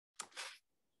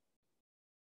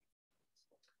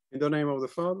In the name of the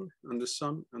Father, and the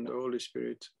Son, and the Holy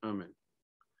Spirit. Amen.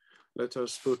 Let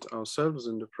us put ourselves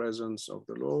in the presence of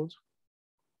the Lord.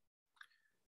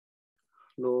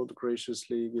 Lord,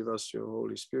 graciously give us your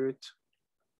Holy Spirit.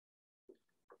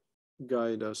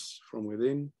 Guide us from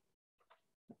within.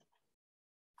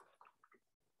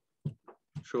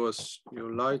 Show us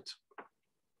your light,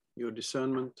 your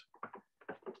discernment.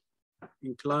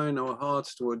 Incline our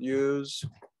hearts toward yours.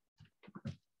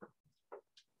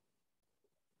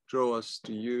 Draw us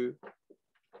to you,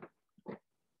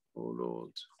 O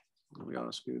Lord. We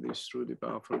ask you this through the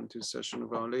powerful intercession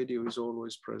of Our Lady, who is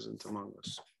always present among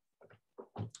us.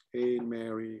 Hail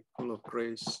Mary, full of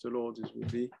grace, the Lord is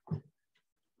with thee.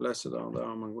 Blessed art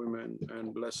thou among women,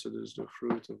 and blessed is the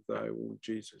fruit of thy womb,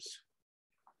 Jesus.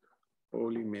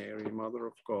 Holy Mary, Mother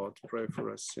of God, pray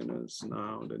for us sinners,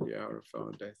 now and at the hour of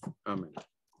our death. Amen.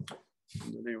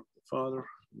 In the name of the Father,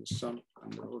 and the Son,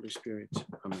 and the Holy Spirit.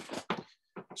 Amen.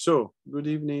 So, good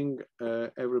evening,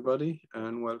 everybody,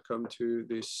 and welcome to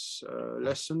this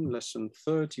lesson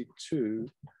 32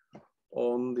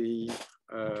 on the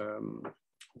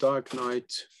Dark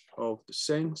Night of the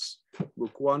Saints,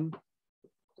 Book 1,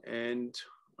 and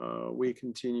we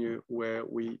continue where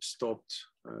we stopped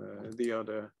the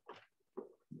other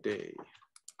day.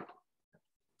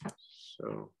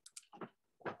 So,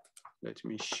 let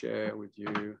me share with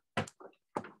you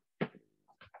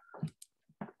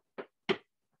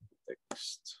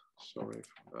text. Sorry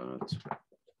for that.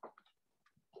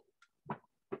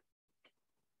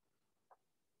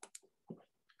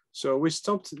 So we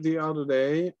stopped the other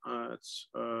day at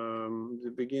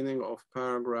the beginning of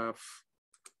paragraph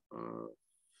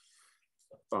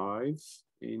 5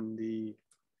 in the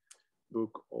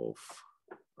book of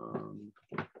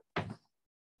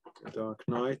The Dark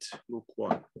Night, book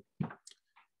 1.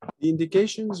 The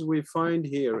indications we find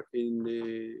here in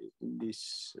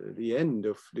the end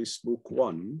of this book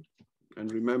 1,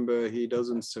 and remember, he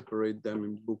doesn't separate them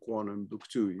in book 1 and book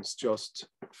 2. It's just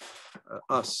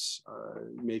us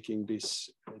making this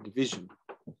division.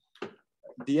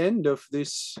 At the end of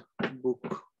this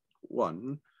book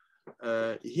 1,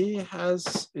 he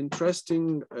has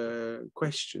interesting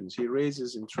questions. He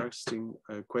raises interesting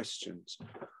questions.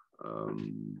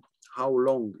 How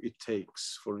long it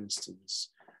takes, for instance,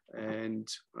 and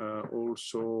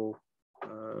also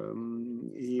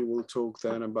he will talk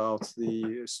then about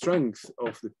the strength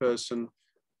of the person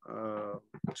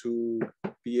to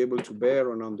be able to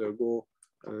bear and undergo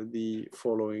the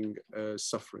following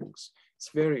sufferings. It's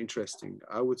very interesting.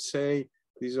 I would say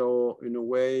these are, in a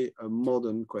way,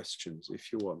 modern questions,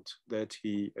 if you want, that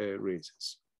he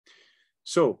raises.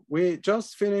 So we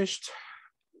just finished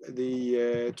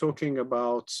the talking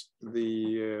about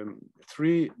the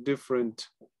 3 different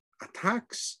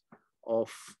attacks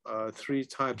of 3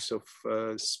 types of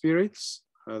spirits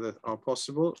that are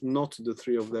possible, not the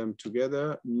 3 of them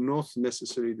together, not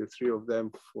necessarily the 3 of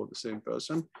them for the same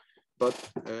person, but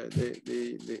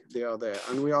they are there.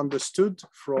 And we understood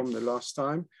from the last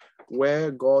time where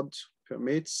God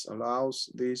permits, allows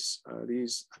these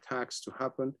attacks to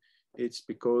happen. It's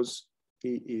because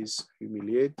he is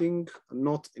humiliating,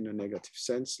 not in a negative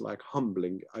sense, like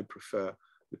humbling, I prefer,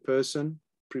 the person,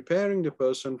 preparing the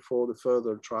person for the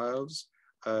further trials,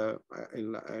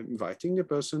 inviting the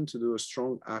person to do a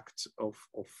strong act of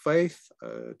faith,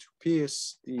 to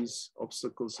pierce these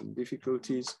obstacles and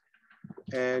difficulties.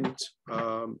 And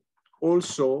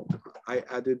also, I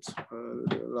added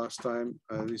last time,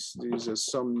 there's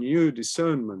some new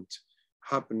discernment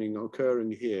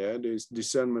occurring here. There's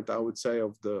discernment, I would say,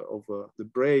 of the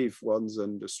brave ones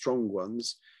and the strong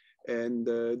ones. And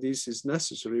this is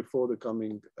necessary for the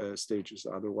coming stages.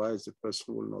 Otherwise, the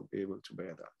person will not be able to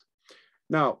bear that.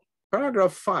 Now,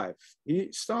 paragraph 5,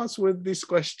 he starts with this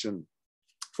question.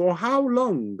 For how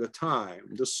long a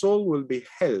time the soul will be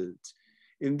held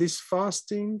in this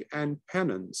fasting and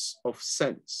penance of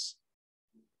sense?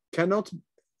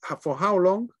 For how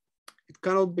long? It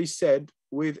cannot be said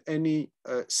with any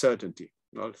certainty.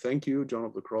 Well, thank you, John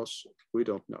of the Cross. We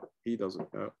don't know. He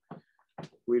doesn't know.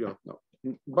 We don't know.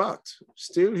 But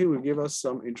still, he will give us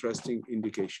some interesting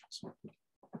indications.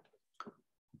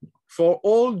 For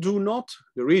all do not,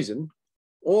 the reason,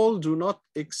 all do not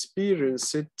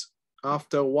experience it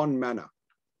after one manner,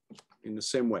 in the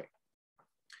same way.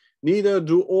 Neither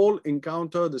do all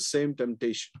encounter the same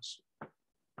temptations.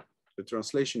 The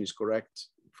translation is correct,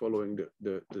 following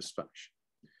the Spanish.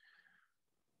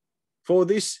 For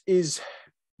this is,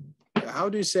 how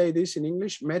do you say this in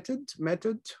English? Meted?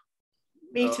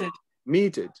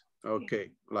 Meted, okay,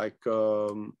 like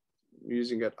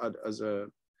using it as a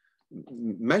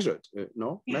measured,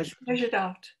 no? Yes, measured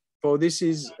out. For this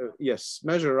is, yes,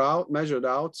 measured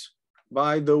out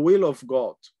by the will of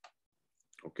God.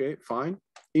 Okay, fine.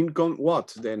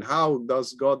 What then? How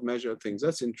does God measure things?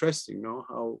 That's interesting, no?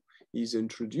 How he's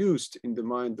introduced in the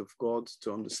mind of God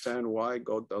to understand why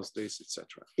God does this,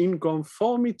 etc. In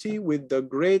conformity with the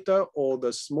greater or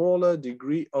the smaller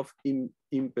degree of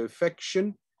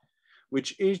imperfection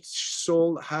which each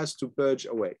soul has to purge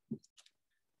away.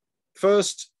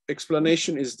 First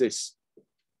explanation is this.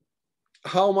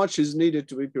 How much is needed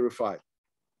to be purified?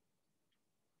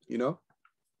 You know,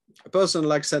 a person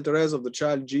like Saint Therese of the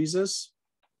Child Jesus,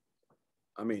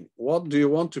 I mean, what do you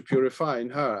want to purify in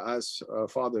her? As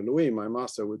Father Louis, my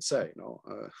master, would say, you know,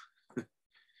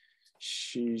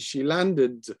 she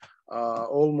landed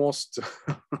almost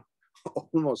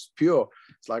almost pure.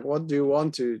 It's like, what do you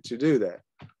want to do there?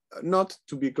 Not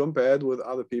to be compared with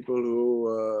other people who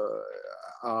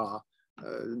are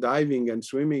diving and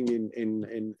swimming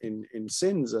in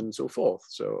sins and so forth.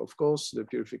 So of course the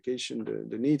purification,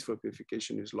 the need for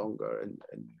purification is longer, and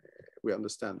we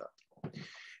understand that.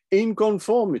 In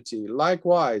conformity,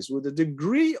 likewise, with the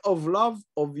degree of love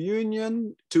of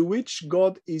union to which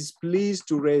God is pleased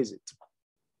to raise it.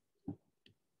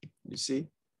 You see?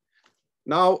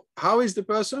 Now, how is the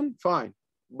person? Fine.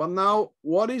 But now,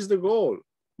 what is the goal?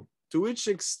 To which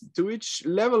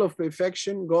level of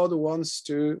perfection God wants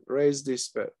to raise this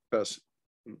person?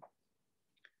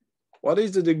 What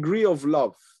is the degree of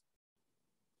love,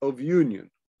 of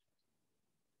union,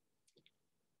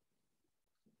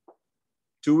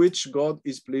 to which God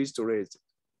is pleased to raise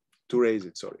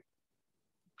it, sorry.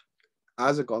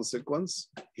 As a consequence,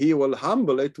 he will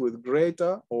humble it with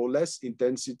greater or less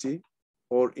intensity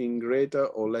or in greater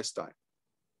or less time.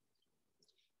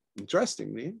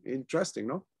 Interesting,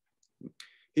 no?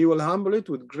 He will humble it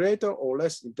with greater or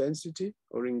less intensity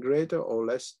or in greater or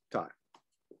less time.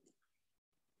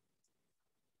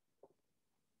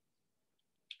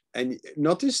 And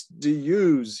notice the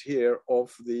use here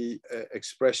of the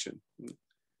expression,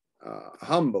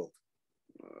 humble.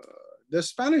 The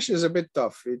Spanish is a bit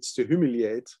tough. It's to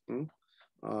humiliate,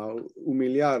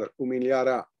 humiliará.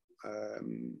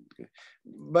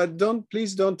 But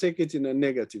please don't take it in a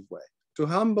negative way. To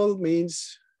humble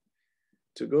means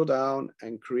to go down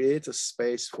and create a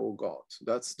space for God.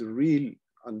 That's the real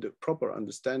and the proper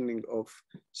understanding of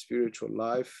spiritual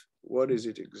life. What is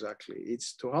it exactly?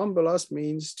 It's to humble us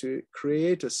means to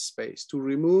create a space, to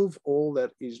remove all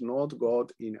that is not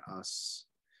God in us.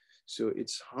 So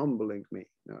it's humbling me.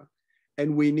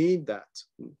 And we need that.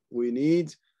 We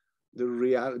need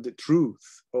the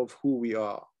truth of who we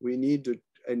are. We need to,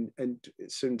 and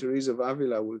Saint Teresa of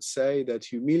Avila would say that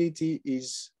humility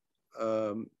is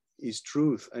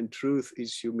truth, and truth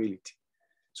is humility.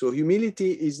 So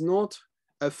humility is not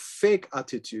a fake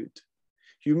attitude.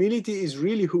 Humility is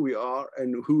really who we are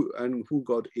and who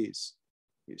God is,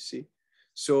 you see.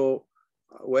 So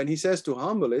when he says to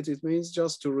humble it, it means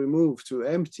just to remove, to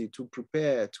empty, to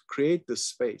prepare, to create the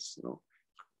space.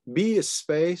 Be a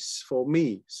space for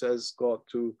me, says God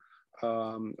to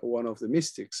one of the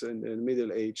mystics in the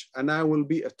Middle Age, and I will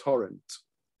be a torrent.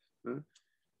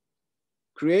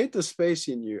 Create a space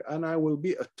in you, and I will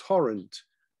be a torrent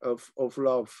of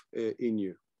love in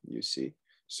you, you see.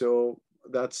 So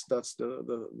that's the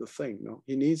thing.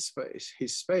 He needs space,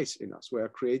 his space in us. We are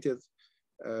created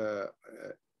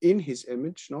in his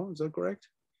image, is that correct?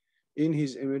 In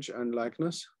his image and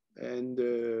likeness. And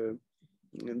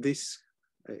this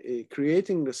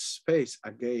creating the space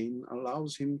again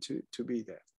allows him to be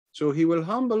there. So he will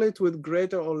humble it with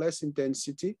greater or less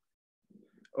intensity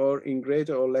or in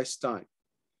greater or less time.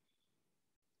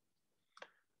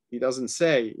 He doesn't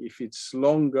say if it's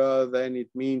longer, then it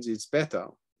means it's better.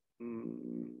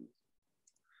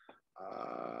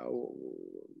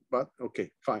 But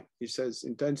okay, fine. He says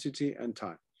intensity and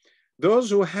time. Those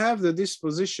who have the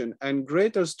disposition and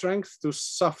greater strength to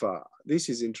suffer. This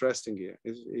is interesting here,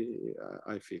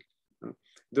 I feel.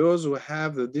 Those who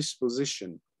have the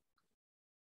disposition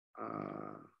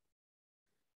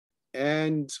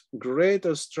and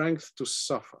greater strength to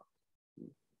suffer.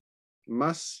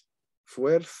 Más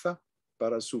fuerza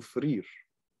para sufrir,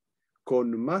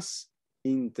 con más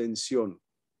intención.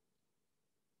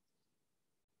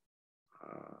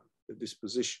 The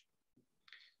disposition.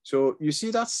 So you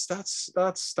see, that's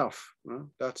stuff.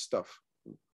 That stuff.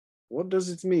 What does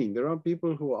it mean? There are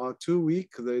people who are too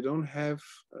weak. They don't have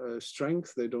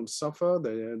strength. They don't suffer.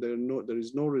 There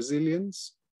is no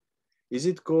resilience. Is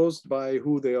it caused by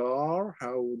who they are,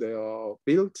 how they are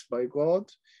built by God?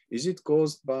 Is it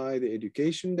caused by the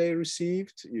education they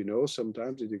received?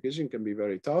 Sometimes education can be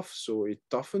very tough, so it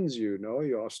toughens you.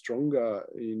 You are stronger.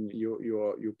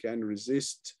 You can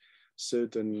resist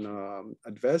certain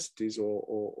adversities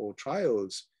or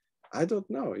trials. I don't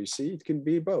know. You see, it can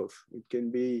be both. It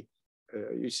can be,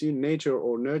 you see, nature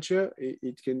or nurture.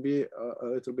 It can be a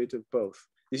little bit of both.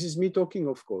 This is me talking,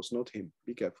 of course, not him.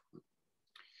 Be careful.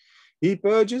 He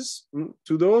purges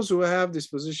to those who have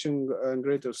disposition and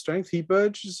greater strength. He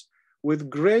purges with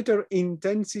greater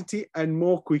intensity and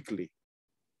more quickly.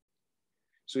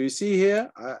 So you see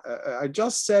here, I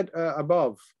just said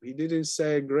above, he didn't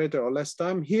say greater or less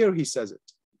time. Here he says it.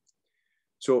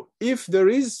 So if there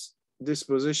is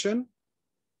disposition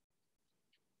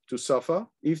to suffer,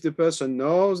 if the person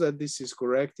knows that this is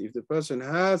correct, if the person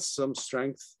has some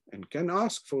strength and can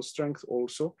ask for strength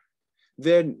also,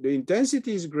 then the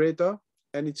intensity is greater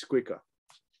and it's quicker.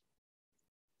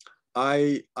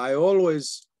 I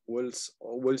always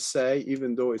will say,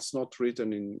 even though it's not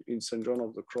written in St. John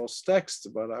of the Cross text,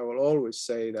 but I will always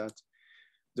say that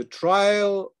the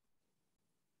trial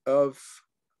of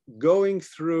going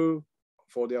through,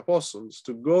 for the apostles,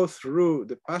 to go through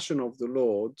the passion of the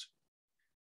Lord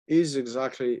is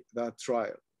exactly that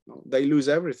trial. They lose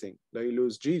everything. They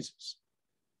lose Jesus.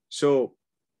 So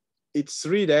it's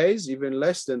 3 days, even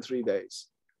less than 3 days.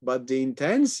 But the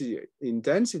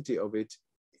intensity of it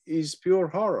is pure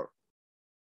horror.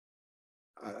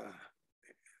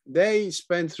 They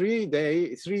spent 3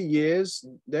 years,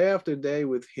 day after day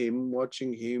with him,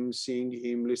 watching him, seeing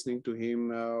him, listening to him,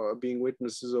 being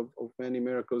witnesses of many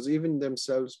miracles, even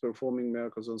themselves performing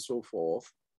miracles and so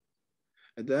forth.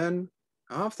 And then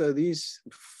after these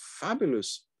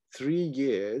fabulous 3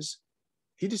 years,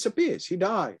 he disappears, he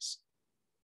dies.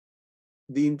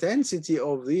 The intensity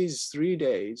of these 3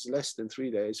 days, less than 3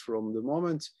 days, from the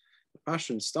moment the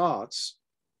passion starts,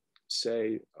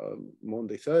 say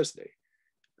Monday, Thursday,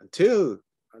 until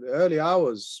the early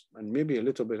hours and maybe a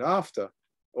little bit after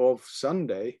of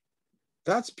Sunday,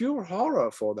 that's pure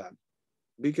horror for them,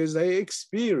 because they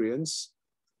experience,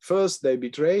 first they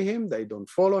betray him, they don't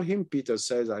follow him. Peter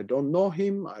says, I don't know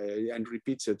him, and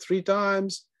repeats it 3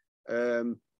 times.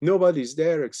 Nobody's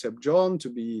there except John to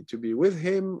be with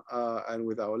him and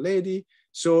with Our Lady.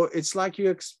 So it's like you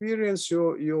experience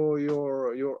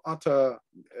your utter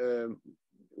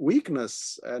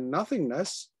weakness and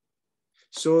nothingness.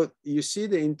 So you see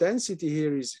the intensity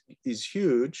here is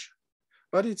huge,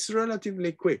 but it's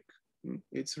relatively quick.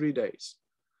 It's 3 days.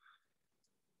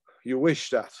 You wish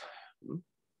that.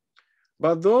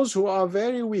 But those who are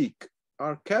very weak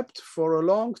are kept for a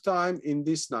long time in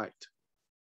this night.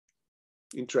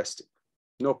 Interesting.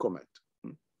 No comment.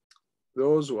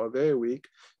 Those who are very weak.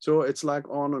 So it's like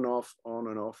on and off, on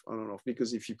and off, on and off.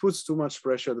 Because if he puts too much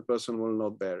pressure, the person will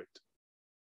not bear it.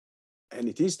 And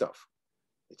it is tough.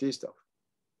 It is tough.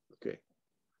 Okay.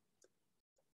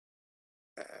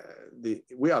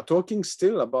 We are talking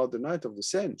still about the night of the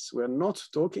saints. We're not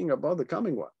talking about the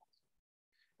coming one.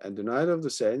 And the night of the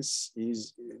saints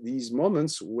is these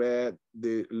moments where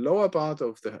the lower part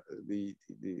of the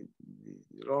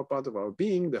lower part of our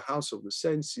being, the house of the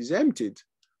saints, is emptied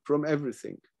from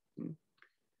everything.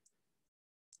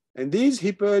 And these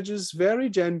he purges very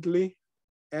gently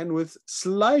and with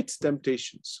slight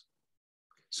temptations.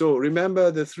 So remember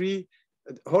the 3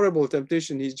 horrible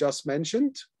temptations he just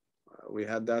mentioned. We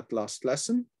had that last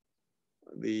lesson.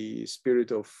 The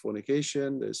spirit of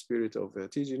fornication, the spirit of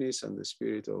vertiginous, and the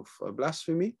spirit of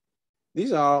blasphemy.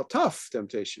 These are tough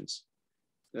temptations.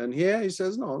 And here he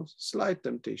says, no, slight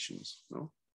temptations.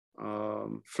 No,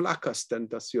 flacas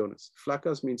tentaciones.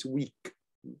 Flacas means weak,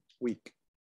 weak.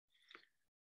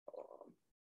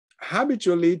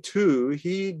 Habitually, too,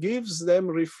 he gives them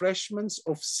refreshments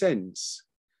of sense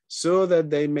so that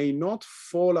they may not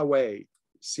fall away.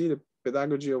 See the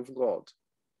pedagogy of God.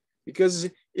 Because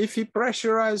if he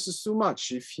pressurizes too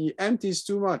much, if he empties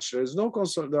too much,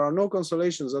 there are no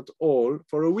consolations at all.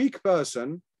 For a weak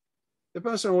person, the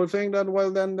person will think that,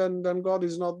 well, then God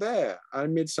is not there. I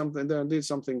did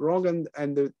something wrong,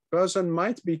 and the person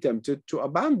might be tempted to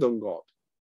abandon God.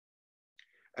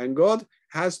 And God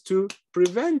has to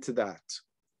prevent that.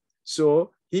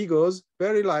 So he goes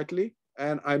very lightly,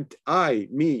 and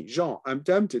Jean, I'm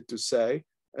tempted to say,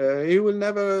 he will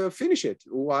never finish it.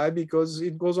 Why? Because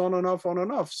it goes on and off, on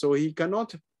and off. So he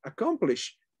cannot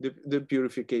accomplish the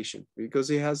purification, because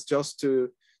he has just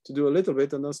to do a little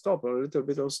bit and then stop, a little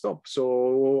bit and stop. So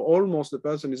almost the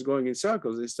person is going in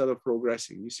circles instead of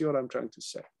progressing. You see what I'm trying to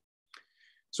say?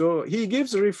 So he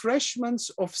gives refreshments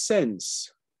of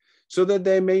sense so that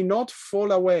they may not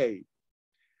fall away.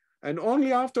 And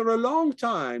only after a long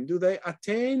time do they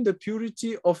attain the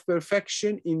purity of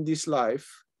perfection in this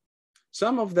life.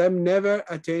 Some of them never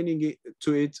attaining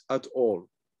to it at all.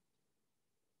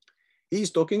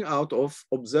 He's talking out of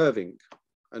observing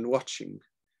and watching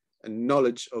and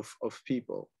knowledge of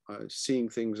people, seeing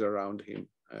things around him,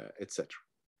 etc.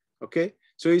 Okay,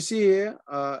 so you see here,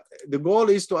 the goal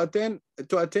is to attain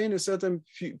a certain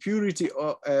purity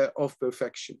of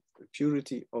perfection,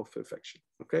 purity of perfection.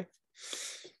 Okay.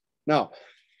 Now,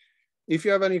 if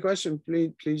you have any question,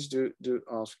 please do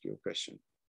ask your question.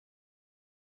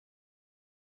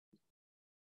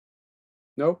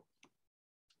 No?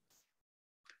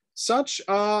 Such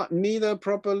are neither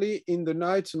properly in the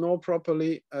night nor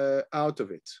properly out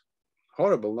of it.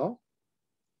 Horrible, no?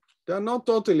 They are not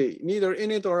totally, neither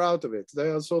in it or out of it. They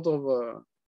are sort of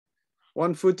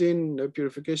 1 foot in the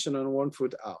purification and 1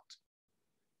 foot out.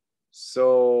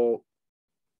 So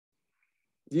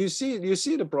you see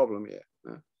the problem here.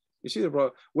 You see the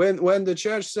problem. When the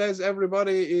church says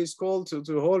everybody is called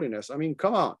to holiness, I mean,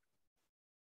 come on.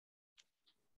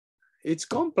 It's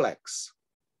complex.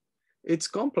 It's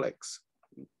complex.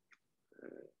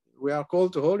 We are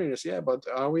called to holiness, yeah, but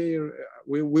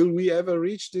will we ever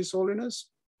reach this holiness?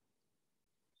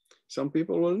 Some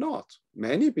people will not.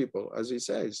 Many people, as he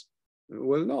says,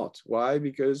 will not. Why?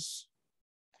 Because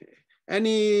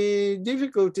any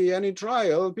difficulty, any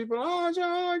trial, people, oh,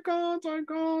 I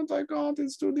can't,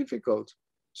 it's too difficult.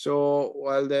 So,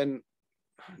 well, then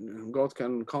God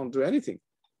can't do anything,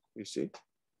 you see.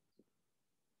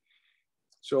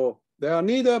 So they are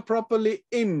neither properly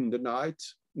in the night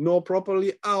nor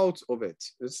properly out of it.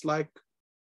 It's like,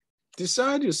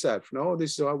 decide yourself, no?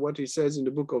 This is what he says in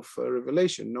the book of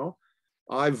Revelation, no?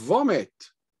 I vomit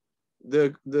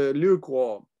the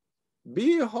lukewarm.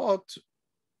 Be hot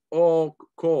or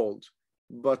cold,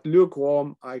 but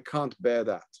lukewarm, I can't bear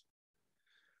that.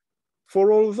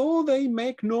 For although they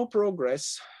make no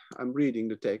progress, I'm reading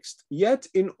the text, yet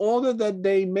in order that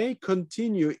they may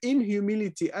continue in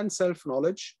humility and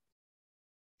self-knowledge,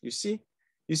 you see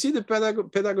the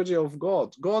pedagogy of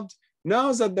God. God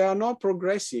knows that they are not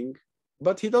progressing,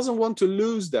 but he doesn't want to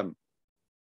lose them.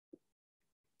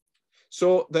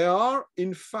 So they are,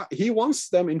 in fact, he wants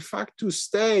them, in fact, to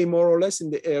stay more or less in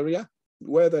the area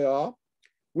where they are,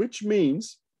 which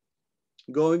means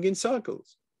going in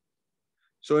circles.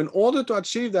 So in order to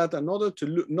achieve that, in order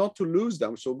to not to lose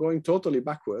them, so going totally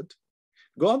backward,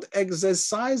 God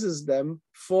exercises them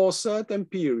for certain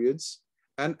periods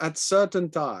and at certain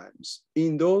times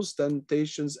in those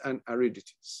temptations and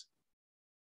aridities.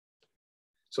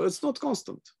 So it's not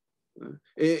constant.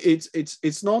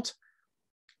 It's not,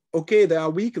 okay, they are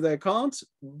weak, they can't,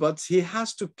 but he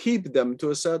has to keep them to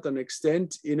a certain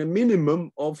extent in a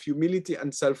minimum of humility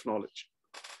and self-knowledge.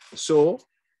 So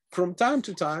from time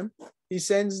to time, he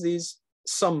sends these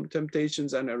some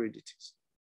temptations and aridities.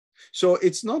 So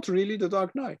it's not really the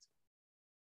dark night.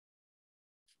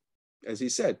 As he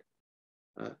said,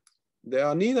 they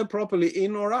are neither properly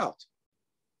in or out.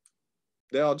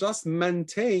 They are just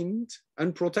maintained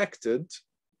and protected,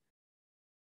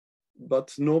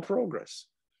 but no progress.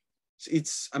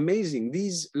 It's amazing.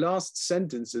 These last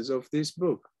sentences of this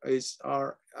book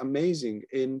are amazing.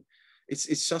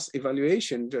 It's just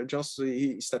evaluation, just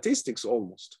statistics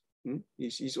almost.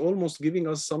 He's almost giving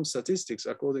us some statistics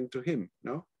according to him,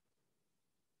 no?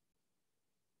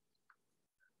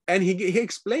 And he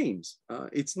explains,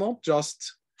 it's not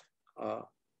just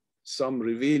some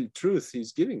revealed truth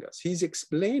he's giving us. He's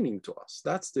explaining to us.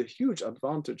 That's the huge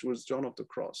advantage with John of the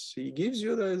Cross. He gives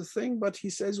you the thing, but he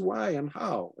says why and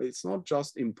how. It's not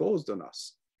just imposed on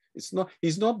us.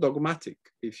 He's not dogmatic,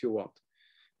 if you want.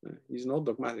 He's not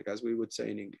dogmatic, as we would say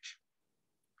in English.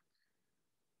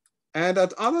 And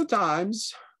at other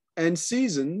times and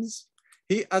seasons,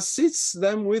 he assists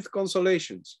them with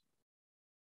consolations,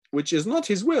 which is not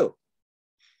his will.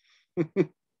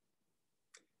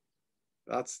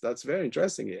 That's very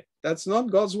interesting here. That's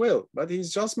not God's will, but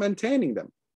he's just maintaining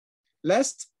them,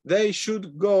 lest they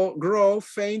should grow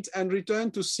faint and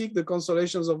return to seek the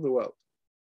consolations of the world.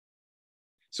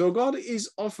 So God is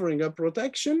offering a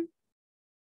protection,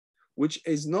 which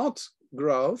is not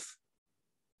growth.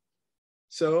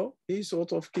 So he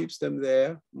sort of keeps them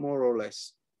there, more or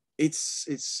less.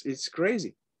 It's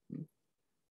crazy.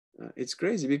 It's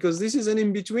crazy because this is an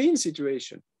in-between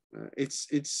situation.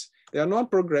 They are not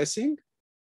progressing,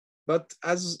 but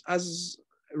as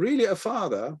really a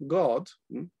father, God,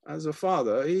 as a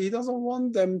father, he doesn't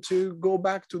want them to go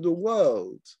back to the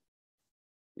world,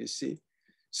 you see.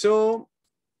 So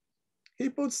he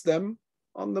puts them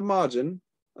on the margin,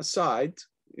 aside,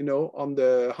 you know, on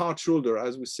the hard shoulder,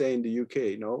 as we say in the UK,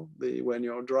 you know, when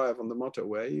you drive on the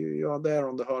motorway, you are there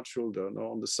on the hard shoulder, you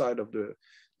know, on the side of the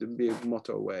big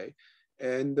motorway.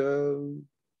 And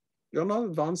you're not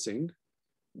advancing,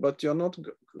 but you're not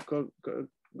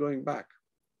going back.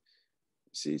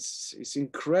 See, it's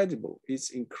incredible. It's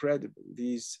incredible.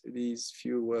 These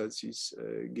few words he's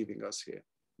giving us here.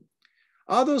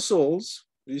 Other souls,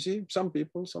 you see, some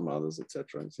people, some others,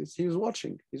 etc. He's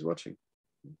watching. He's watching.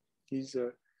 He's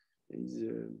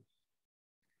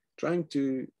trying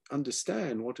to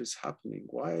understand what is happening,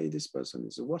 why this person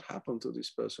is, what happened to this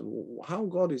person, how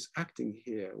God is acting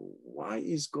here, why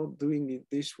is God doing it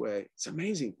this way? It's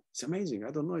amazing. It's amazing.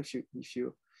 I don't know if you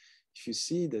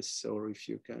see this, or if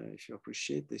you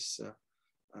appreciate this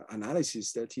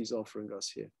analysis that he's offering us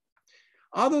here.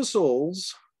 Other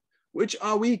souls which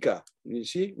are weaker. You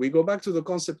see, we go back to the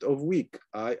concept of weak.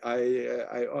 I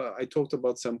talked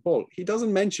about St. Paul. He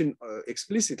doesn't mention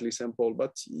explicitly St. Paul,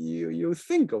 but you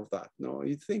think of that. No,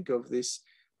 you think of this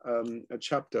a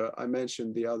chapter I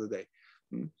mentioned the other day,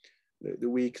 the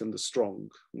weak and the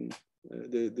strong.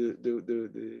 The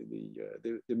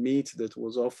meat that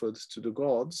was offered to the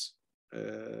gods,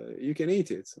 you can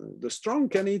eat it. The strong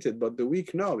can eat it, but the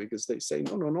weak no, because they say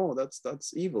no,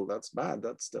 that's evil, that's bad,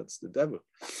 that's the devil.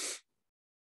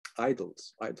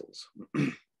 Idols.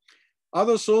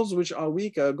 Other souls which are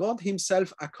weaker, God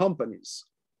himself accompanies,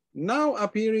 now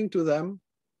appearing to them,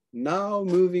 now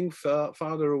moving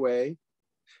farther away,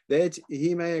 that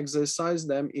he may exercise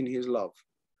them in his love.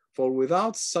 For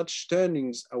without such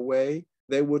turnings away,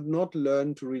 they would not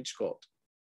learn to reach God.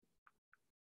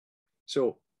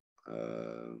 So,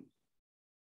 a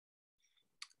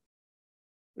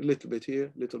little bit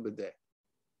here, a little bit there.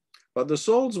 But the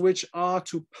souls which are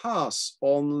to pass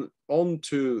on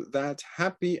to that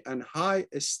happy and high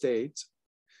estate,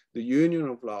 the union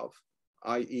of love,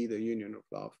 i.e. the union of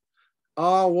love,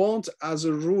 are wont as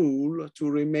a rule to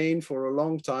remain for a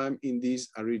long time in these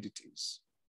aridities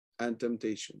and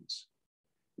temptations.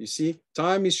 You see,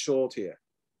 time is short here.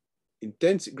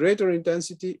 Greater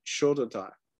intensity, shorter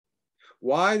time.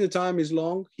 Why the time is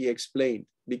long, he explained,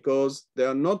 because they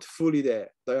are not fully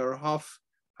there. They are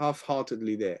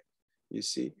half-heartedly there, you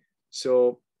see.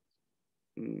 So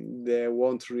they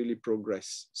won't really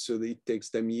progress. So it takes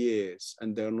them years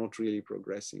and they're not really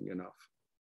progressing enough.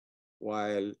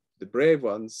 While the brave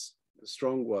ones, the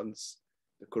strong ones,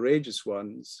 the courageous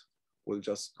ones will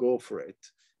just go for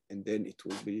it, and then it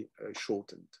will be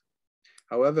shortened.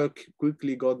 However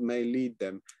quickly God may lead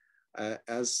them,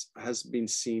 as has been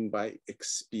seen by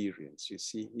experience. You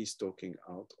see, he's talking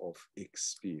out of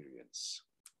experience.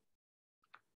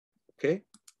 Okay?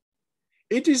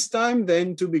 It is time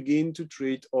then to begin to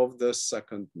treat of the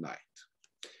second night.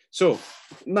 So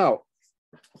now,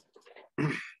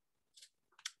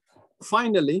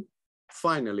 finally,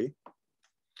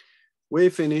 we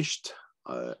finished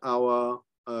our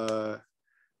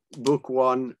book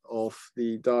one of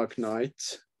the Dark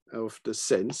Night of the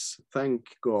Sense.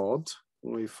 Thank God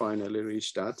we finally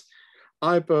reached that.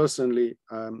 I personally,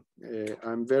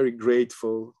 I'm very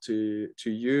grateful to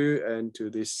you and to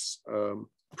this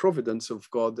providence of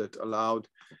God that allowed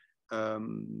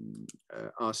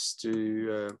us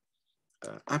to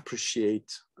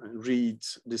appreciate, read,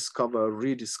 discover,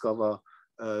 rediscover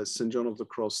St. John of the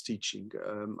Cross teaching.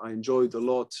 I enjoyed a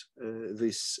lot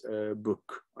this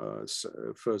book,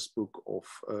 first book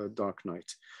of Dark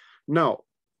Night. Now,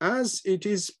 as it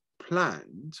is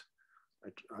planned,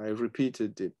 I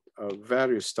repeated it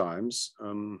various times,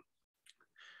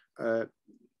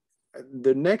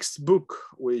 the next book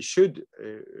we should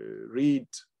read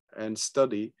and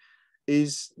study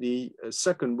is the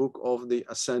second book of the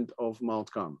Ascent of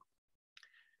Mount Carmel.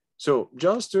 So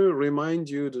just to remind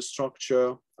you the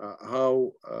structure,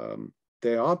 how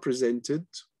they are presented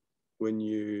when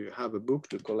you have a book,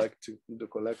 the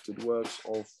collected works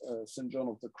of St. John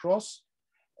of the Cross,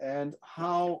 and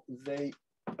how they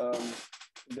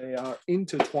are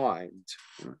intertwined,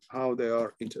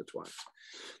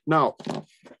 Now,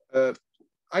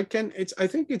 I think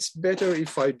it's better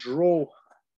if I draw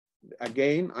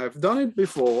again. I've done it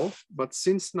before, but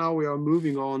since now we are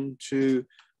moving on to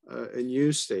a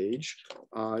new stage,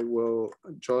 I will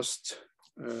just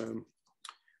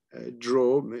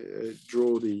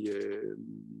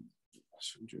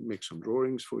make some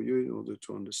drawings for you in order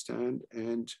to understand,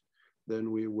 and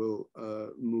then we will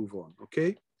move on,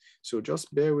 okay? So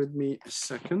just bear with me a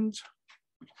second.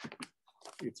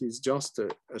 It is just a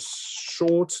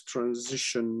short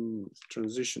transitioning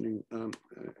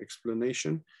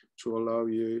explanation to allow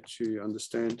you to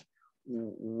understand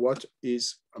what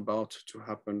is about to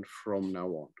happen from now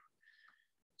on.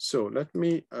 So let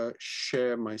me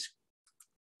share my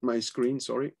screen,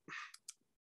 sorry.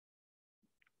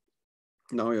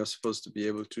 Now you're supposed to be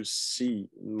able to see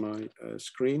my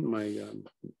screen, my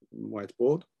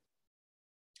whiteboard.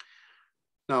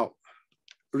 Now,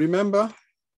 remember,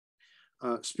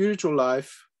 spiritual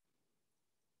life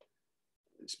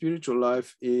spiritual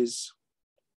life is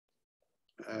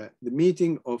the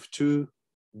meeting of two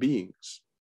beings.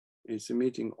 It's a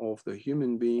meeting of the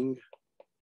human being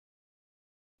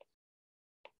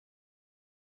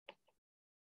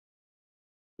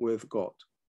with God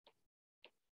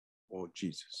or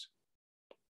Jesus.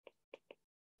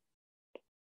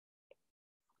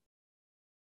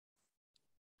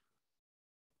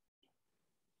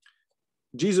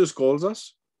 Jesus calls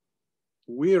us,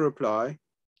 we reply.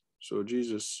 So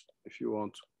Jesus, if you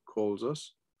want, calls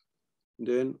us.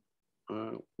 Then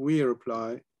we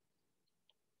reply.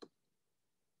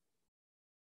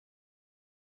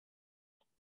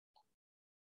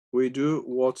 We do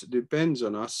what depends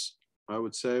on us, I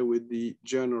would say, with the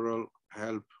general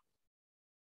help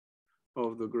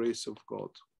of the grace of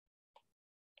God.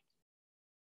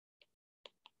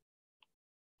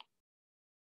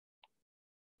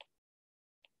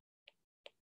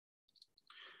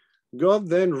 God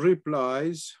then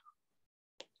replies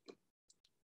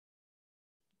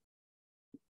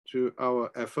to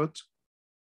our effort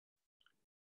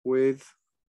with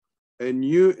a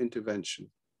new intervention,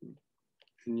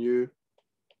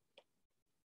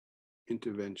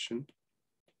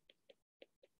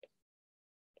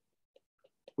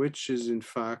 which is in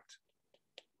fact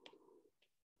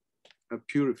a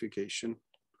purification,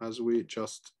 as we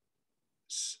just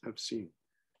have seen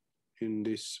in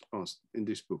this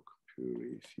book,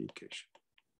 purification.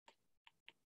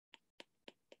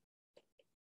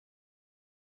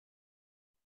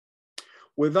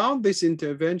 Without this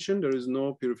intervention, there is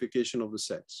no purification of the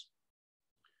sense.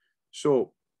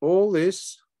 So all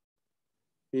this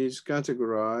is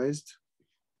categorized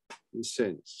in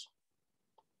sense.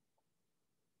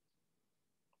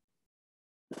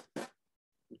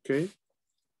 Okay.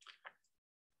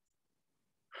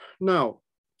 Now,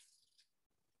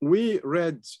 we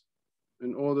read,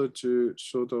 in order to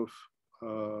sort of,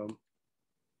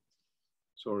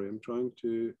 sorry, I'm trying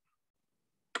to,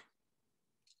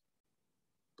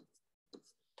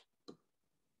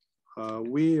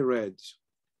 we read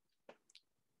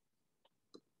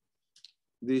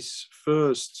this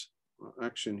first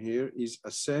action here is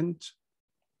ascent,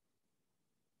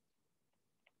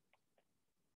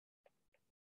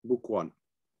 book 1.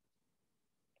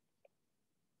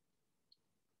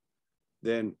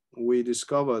 Then we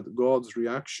discovered God's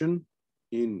reaction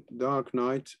in dark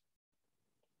night,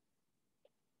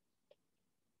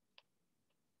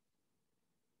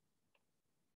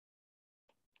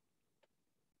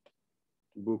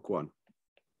 book 1,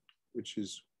 which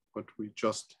is what we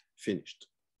just finished.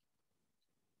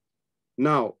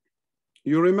 Now,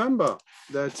 you remember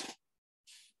that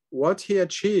what he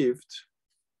achieved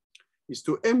is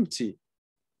to empty,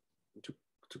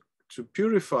 to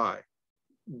purify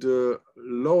the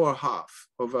lower half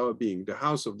of our being, the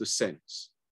house of the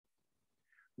sense.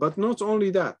 But not only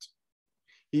that,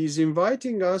 he is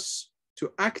inviting us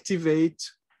to activate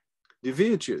the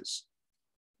virtues,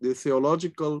 the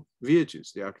theological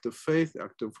virtues, the act of faith, the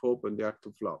act of hope, and the act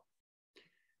of love,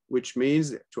 which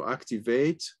means to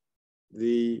activate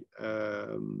the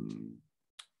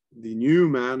new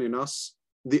man in us,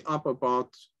 the upper part,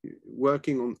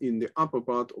 working in the upper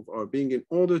part of our being in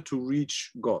order to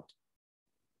reach God.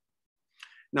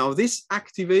 Now, this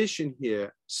activation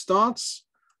here starts,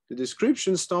 the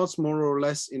description starts more or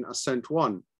less in Ascent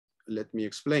 1. Let me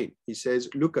explain. He says,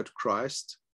 look at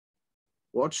Christ,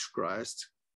 watch Christ,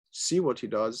 see what he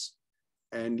does,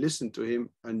 and listen to him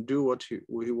and do what he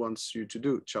wants you to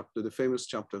do. The famous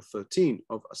chapter 13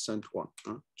 of Ascent 1,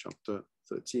 chapter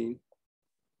 13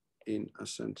 in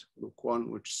Ascent book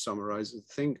 1, which summarizes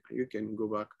the thing. You can go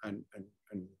back and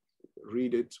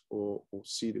read it or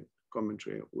see the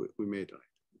commentary we made on it.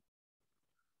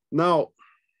 Now,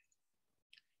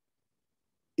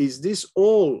 is this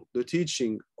all the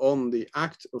teaching on the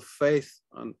act of faith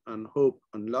and hope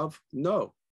and love?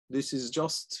 No, this is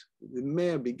just the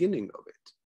mere beginning of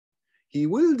it. He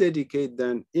will dedicate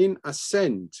then in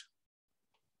Ascent,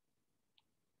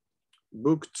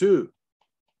 book 2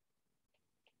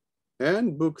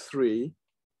 and book 3,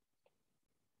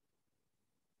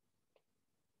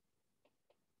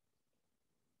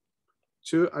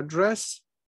 to address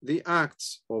the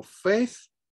acts of faith.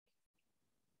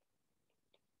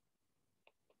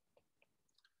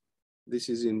 This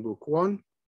is in book 1,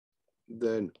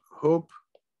 then hope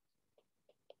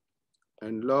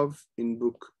and love in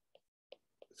book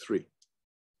 3.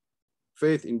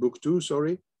 Faith in book 2,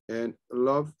 sorry, and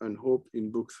love and hope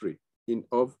in book 3,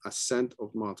 of Ascent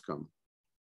of Mount Carmel,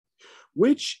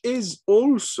 which is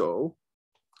also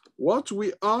what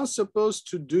we are supposed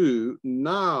to do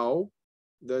now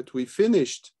that we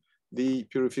finished the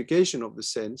purification of the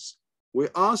sense, we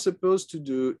are supposed to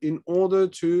do in order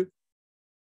to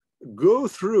go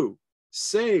through,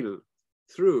 sail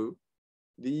through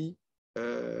the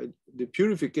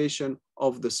purification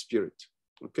of the spirit.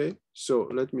 Okay, so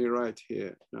let me write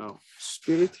here now,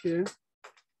 spirit here,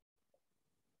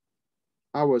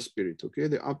 our spirit, okay,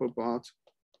 the upper part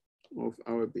of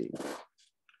our being.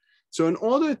 So in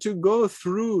order to go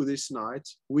through this night,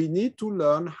 we need to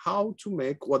learn how to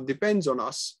make what depends on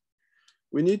us.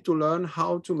 We need to learn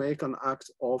how to make an act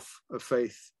of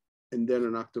faith, and then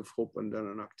an act of hope, and then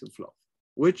an act of love,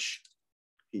 which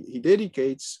he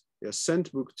dedicates the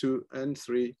Ascent Book 2 and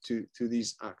 3 to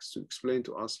these acts, to explain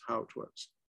to us how it works.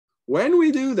 When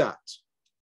we do that,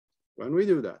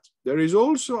 there is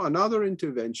also another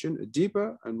intervention, a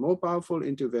deeper and more powerful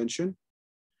intervention,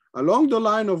 along the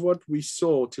line of what we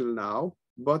saw till now,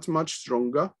 but much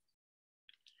stronger,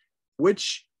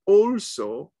 which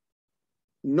also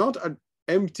not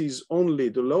empties only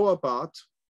the lower part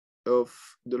of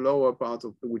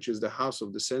which is the house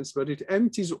of the sense, but it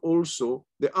empties also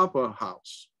the upper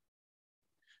house.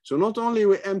 So not only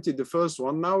we emptied the first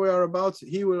one, now we are about,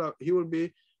 he will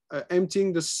be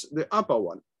emptying the upper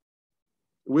one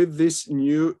with this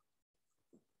new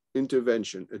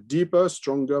intervention, a deeper,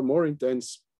 stronger, more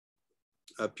intense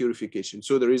purification.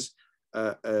 So there is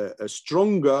a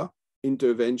stronger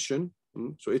intervention.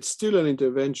 So it's still an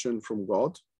intervention from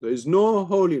God. There is no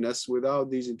holiness without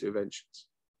these interventions.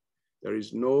 There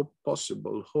is no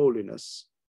possible holiness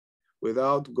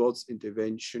without God's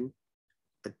intervention,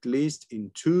 at least in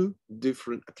two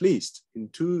different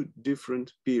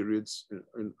periods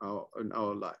in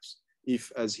our lives.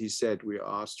 If, as he said, we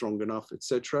are strong enough,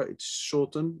 etc., it's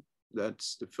shortened.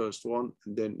 That's the first one.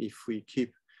 And then if we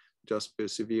keep just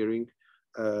persevering,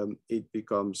 it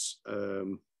becomes,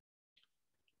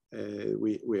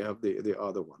 we have the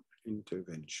other one,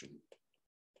 intervention.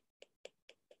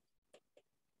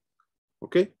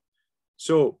 Okay,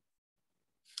 so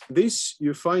this,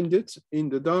 you find it in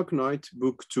the Dark Night,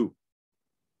 Book 2.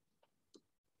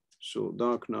 So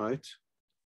Dark Night.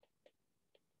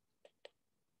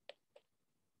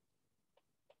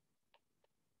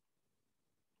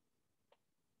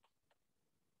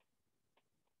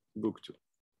 Book 2.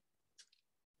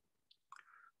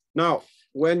 Now,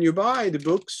 when you buy the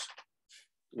books,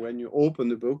 when you open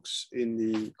the books in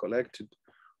the collected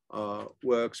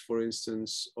works, for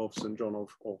instance, of St. John of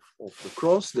the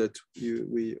Cross that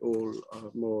we all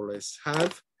more or less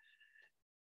have,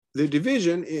 the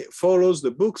division, it follows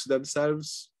the books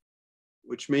themselves,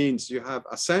 which means you have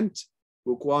Ascent,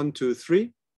 book 1, 2,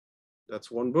 3.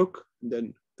 That's one book. And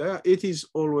then there it is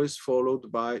always followed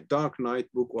by Dark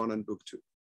Night, book 1 and book 2.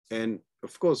 And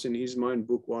of course, in his mind,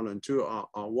 book 1 and 2 are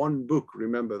one book,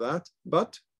 remember that,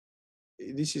 but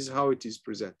this is how it is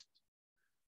presented.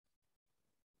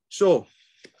 So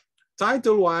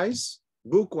title-wise,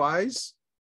 book-wise,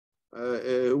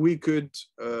 we could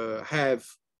have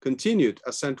continued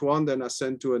Ascent 1, then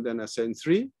Ascent 2, and then Ascent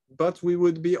 3, but we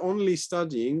would be only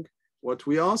studying what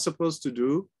we are supposed to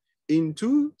do in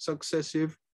two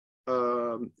successive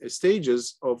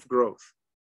stages of growth.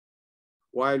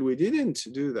 While we didn't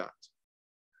do that,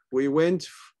 we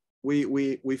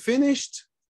finished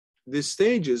the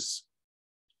stages,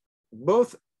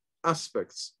 both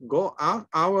aspects,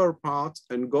 our part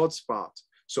and God's part.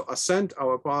 So Ascent,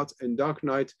 our part, and Dark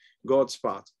Night, God's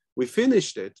part. We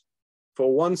finished it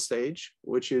for one stage,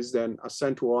 which is then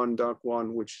Ascent 1, Dark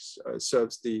 1, which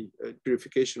serves the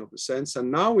purification of the sense. And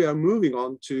now we are moving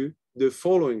on to the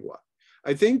following one.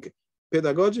 I think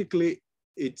pedagogically,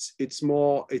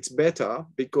 it's better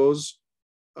because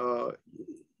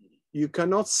you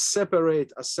cannot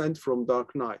separate Ascent from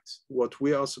Dark Night, what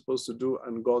we are supposed to do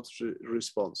and God's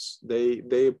response.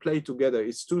 They play together.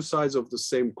 It's two sides of the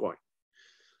same coin.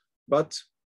 But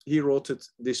he wrote it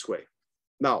this way.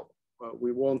 Now,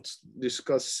 we won't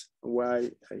discuss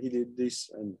why he did this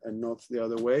and not the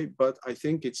other way, but I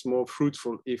think it's more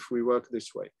fruitful if we work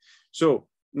this way. So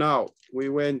now we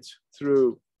went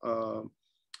through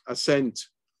Ascent,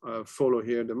 follow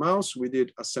here the mouse. We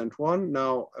did Ascent 1,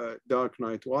 now Dark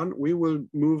Night 1. We will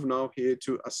move now here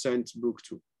to Ascent Book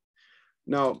 2.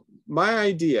 Now, my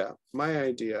idea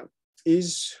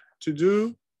is to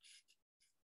do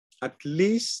at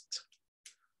least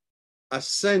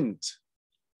Ascent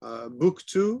Book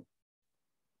 2,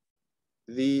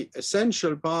 the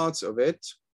essential parts of it,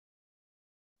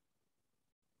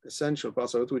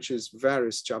 which is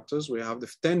various chapters. We have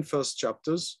the 10 first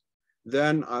chapters.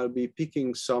 Then I'll be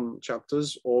picking some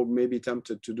chapters, or maybe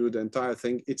tempted to do the entire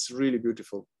thing. It's really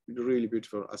beautiful,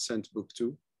 Ascent Book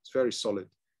 2. It's very solid,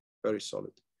 very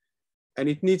solid. And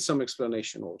it needs some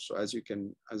explanation also, as you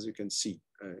can see.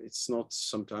 it's not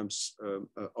sometimes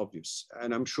obvious,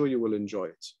 and I'm sure you will enjoy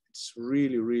it. It's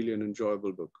really, really an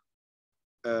enjoyable book,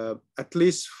 at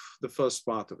least the first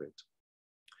part of it.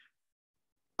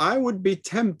 I would be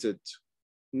tempted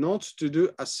not to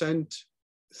do Ascent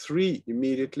 3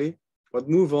 immediately, but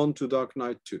move on to Dark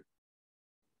Knight 2.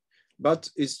 But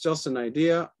it's just an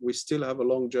idea. We still have a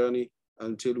long journey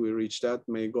until we reach that.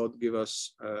 May God give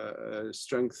us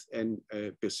strength and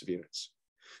perseverance.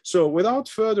 So without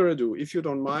further ado, if you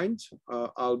don't mind,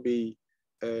 I'll be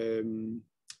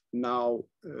now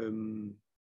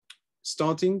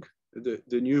starting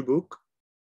the new book,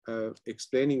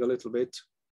 explaining a little bit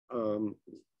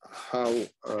how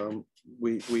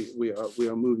we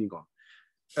are moving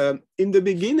on. In the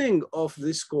beginning of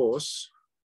this course,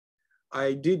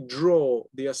 I did draw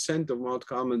the ascent of Mount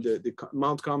Carmel, the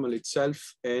Mount Carmel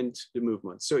itself and the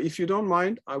movement. So if you don't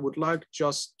mind, I would like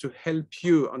just to help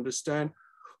you understand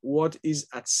what is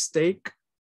at stake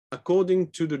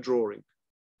according to the drawing.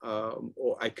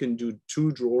 Or I can do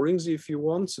two drawings if you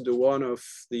want. So the one of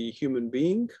the human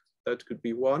being, that could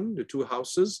be one, the two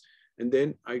houses, and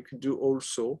then I could do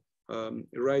also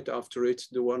right after it,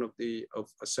 the one of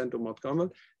Ascent of Mount Carmel,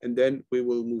 and then we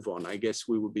will move on. I guess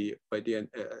we will be by the end,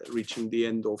 reaching the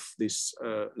end of this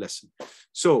lesson.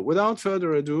 So without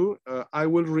further ado, I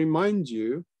will remind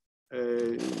you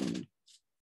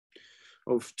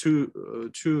of two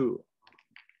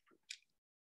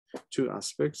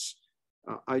aspects.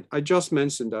 I just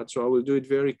mentioned that, so I will do it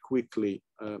very quickly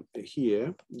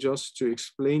here, just to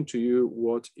explain to you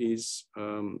what is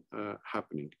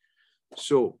happening.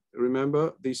 So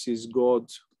remember, this is God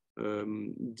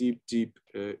deep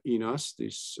in us,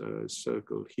 this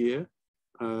circle here.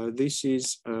 This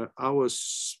is our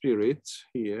spirit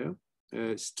here,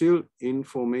 still in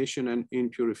formation and in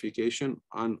purification.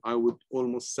 And I would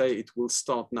almost say it will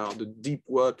start now. The deep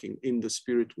working in the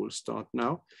spirit will start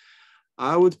now.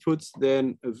 I would put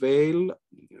then a veil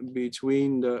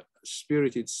between the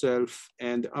spirit itself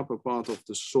and the upper part of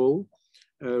the soul.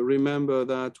 Remember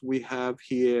that we have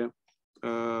here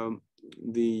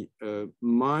the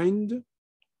mind,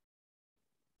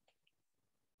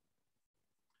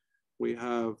 we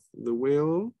have the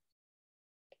will,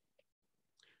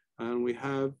 and we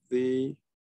have the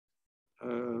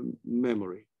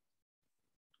memory,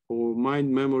 or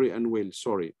mind, memory, and will.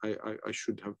 Sorry, I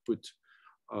should have put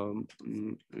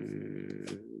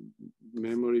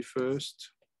memory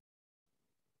first,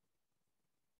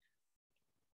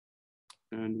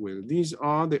 and will. These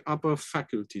are the upper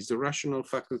faculties, the rational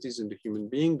faculties in the human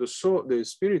being. The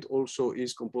spirit also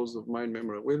is composed of mind,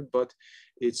 memory, and will, but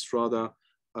it's rather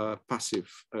passive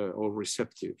or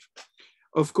receptive.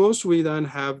 Of course, we then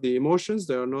have the emotions.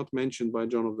 They are not mentioned by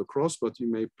John of the Cross, but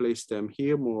you may place them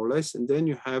here more or less. And then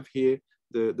you have here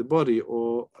the body,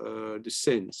 or the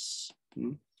sense,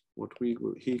 what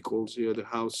he calls here the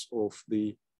house of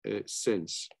the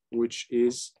sense, which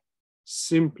is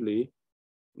simply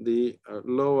the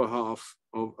lower half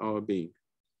of our being.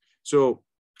 So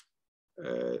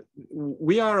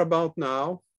we are about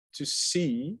now to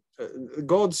see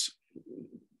God's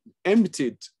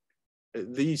emptied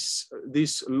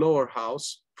this lower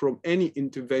house from any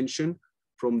intervention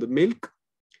from the milk.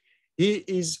 He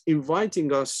is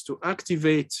inviting us to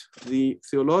activate the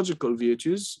theological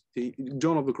virtues.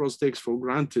 John of the Cross takes for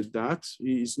granted that.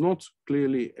 He is not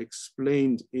clearly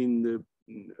explained in the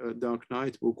Dark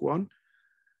Knight, Book 1.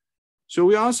 So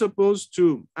we are supposed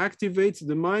to activate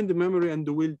the mind, the memory, and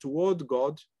the will toward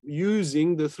God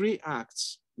using the three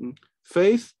acts: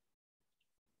 faith,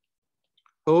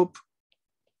 hope,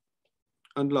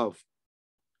 and love.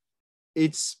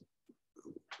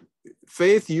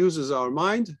 Faith uses our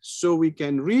mind so we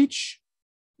can reach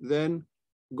then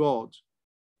God.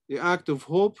 The act of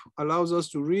hope allows us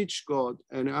to reach God,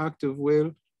 and the act of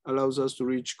will allows us to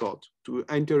reach God, to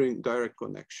enter in direct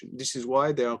connection. This is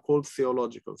why they are called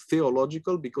theological.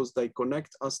 Theological because they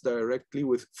connect us directly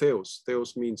with Theos.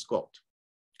 Theos means God.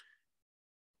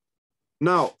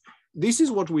 Now, this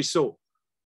is what we saw.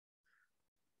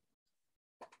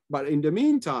 But in the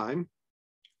meantime,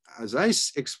 as I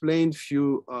explained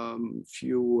few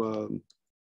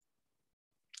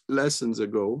lessons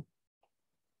ago,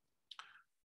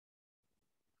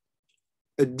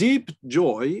 a deep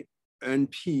joy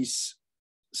and peace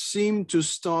seem to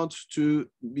start to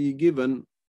be given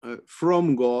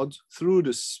from God through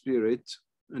the Spirit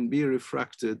and be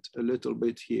refracted a little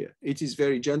bit here. It is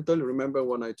very gentle. Remember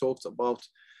when I talked about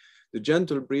the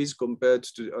gentle breeze compared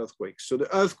to the earthquakes. So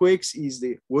the earthquakes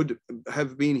would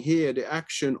have been here the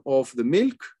action of the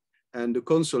milk and the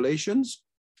consolations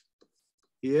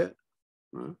here.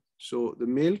 So the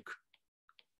milk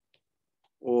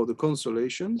or the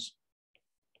consolations,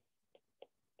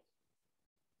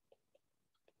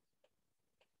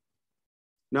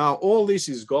 Now, all this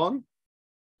is gone,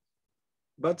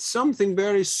 but something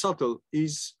very subtle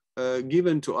is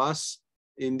given to us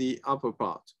in the upper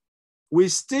part. We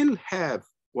still have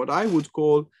what I would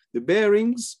call the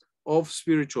bearings of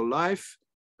spiritual life.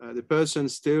 The person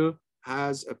still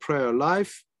has a prayer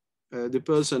life. The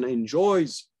person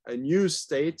enjoys a new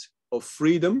state of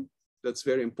freedom. That's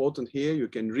very important here. You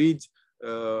can read,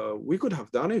 we could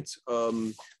have done it,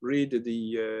 read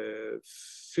the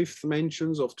fifth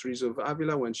mentions of Teresa of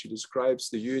Avila when she describes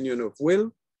the union of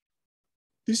will.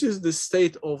 This is the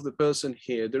state of the person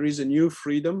here. There is a new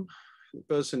freedom. The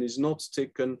person is not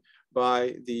taken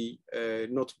by the,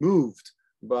 not moved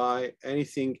by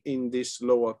anything in this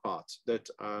lower part that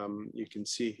you can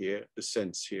see here, the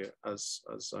sense here as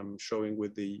I'm showing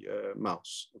with the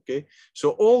mouse, okay?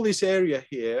 So all this area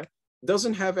here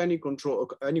doesn't have any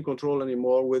control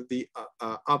anymore with the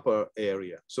upper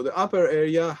area. So the upper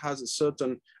area has a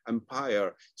certain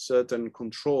empire, certain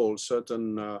control,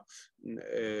 certain,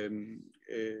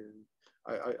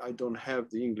 I don't have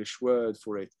the English word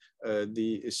for it,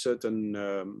 the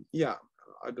certain, yeah,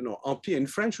 I don't know, empire. In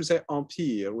French, we say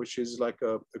empire, which is like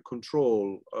a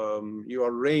control. You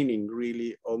are reigning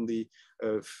really on the,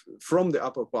 from the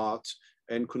upper part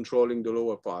and controlling the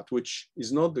lower part, which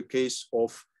is not the case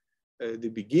of the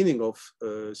beginning of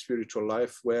spiritual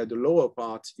life, where the lower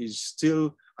part is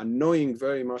still annoying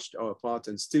very much our part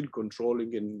and still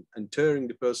controlling and turning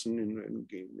the person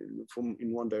from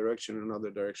in one direction,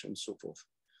 another direction, and so forth.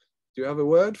 Do you have a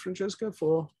word, Francesca,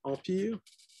 for empire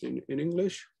in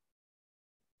English?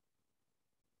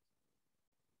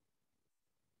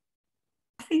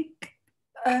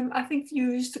 I think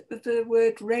you used the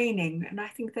word reigning, and I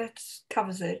think that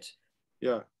covers it.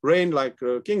 Yeah, reign like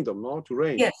kingdom, no? To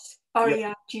reign. Yes,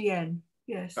 R-E-I-G-N.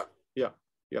 Yes. Yeah.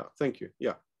 Thank you.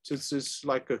 Yeah, so it's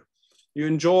like you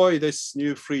enjoy this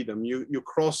new freedom. You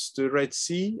cross the Red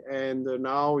Sea, and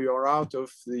now you're out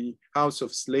of the house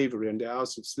of slavery, and the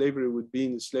house of slavery would be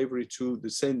in slavery to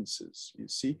the senses. You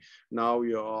see, now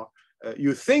you are.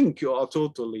 You think you are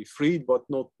totally freed, but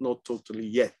not totally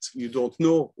yet. You don't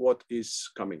know what is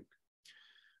coming.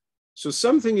 So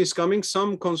something is coming.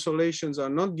 Some consolations are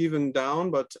not given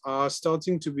down, but are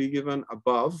starting to be given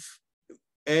above,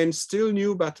 and still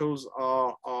new battles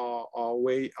are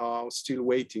still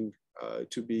waiting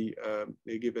to be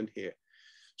given here.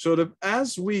 So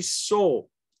as we saw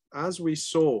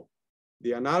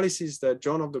the analysis that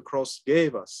John of the Cross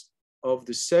gave us of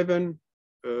the 7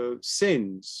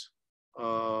 sins,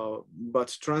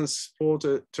 but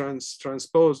transposed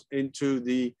into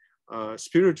the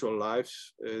spiritual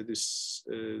life, this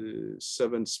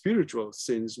 7 spiritual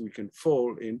sins we can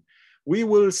fall in, we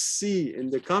will see in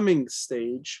the coming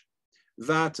stage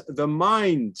that the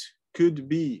mind could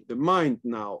be, the mind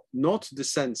now, not the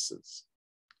senses,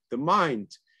 the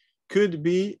mind could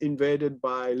be invaded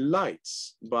by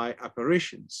lights, by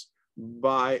apparitions,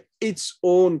 by its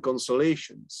own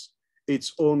consolations,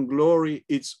 its own glory,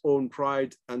 its own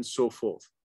pride, and so forth.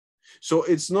 So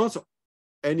it's not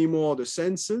anymore the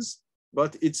senses,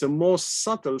 but it's a more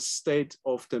subtle state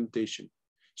of temptation.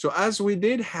 So as we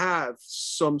did have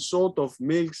some sort of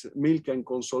milk and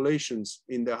consolations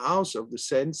in the house of the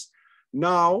sense,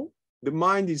 now the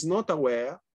mind is not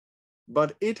aware,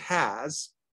 but it has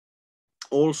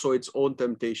also its own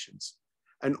temptations.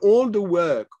 And all the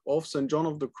work of St. John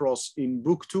of the Cross in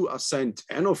Book 2, Ascent,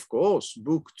 and of course,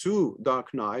 Book 2,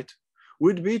 Dark Night,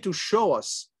 would be to show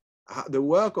us the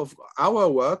work of our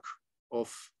work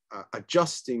of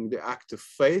adjusting the act of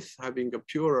faith, having a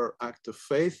purer act of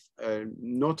faith,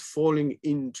 not falling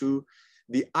into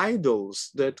the idols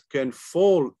that can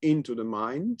fall into the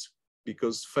mind,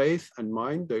 because faith and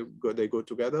mind, they go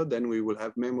together. Then we will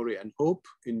have memory and hope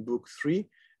in Book 3,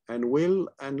 and will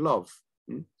and love.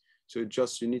 So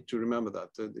just you need to remember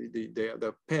that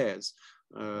they're pairs,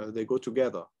 they go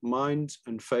together, mind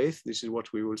and faith. This is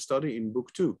what we will study in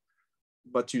Book 2.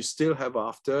 But you still have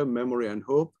after memory and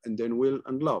hope, and then will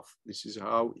and love. This is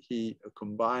how he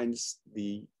combines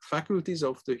the faculties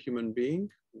of the human being,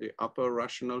 the upper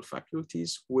rational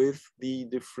faculties, with the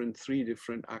 3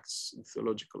 different acts,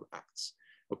 theological acts.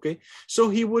 Okay, so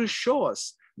he will show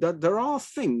us that there are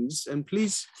things, and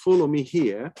please follow me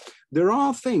here, there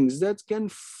are things that can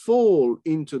fall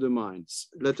into the minds.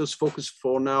 Let us focus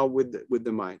for now with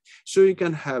the mind. So you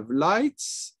can have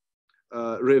lights,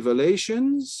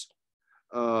 revelations,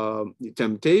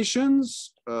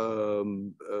 temptations,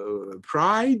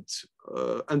 pride,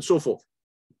 and so forth.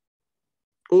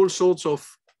 All sorts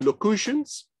of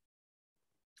locutions,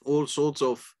 all sorts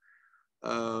of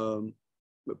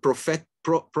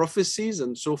prophecies,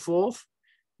 and so forth.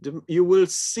 You will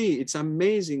see, it's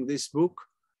amazing, this book,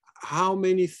 how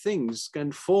many things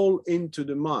can fall into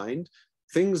the mind,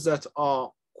 things that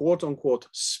are quote unquote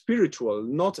spiritual,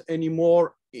 not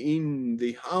anymore in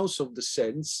the house of the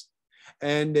sense.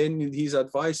 And then his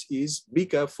advice is, be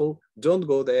careful, don't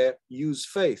go there, use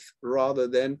faith rather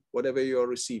than whatever you're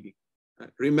receiving.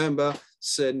 Remember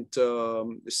Saint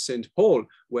Paul,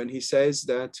 when he says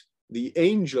that the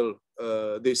angel,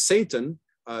 the Satan,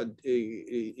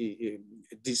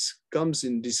 this comes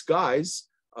in disguise,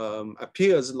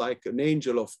 appears like an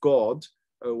angel of God,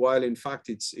 while in fact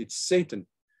it's Satan.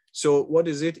 So what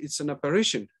is it? It's an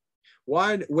apparition.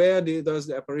 Where does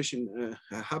the apparition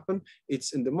happen?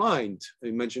 It's in the mind,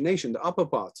 imagination, the upper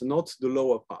part, not the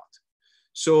lower part.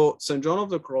 So St. John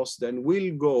of the Cross then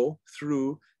will go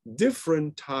through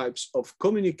different types of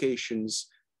communications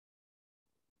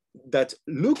that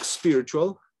look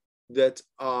spiritual, that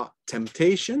are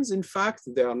temptations. In fact,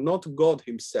 they are not God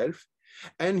himself.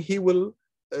 And he will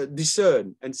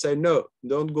discern and say, no,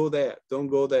 don't go there, don't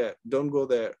go there, don't go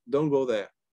there, don't go there.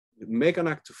 Make an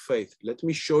act of faith. Let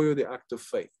me show you the act of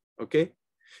faith. Okay.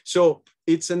 So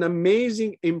it's an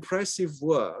amazing, impressive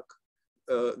work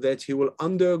that he will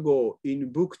undergo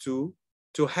in book 2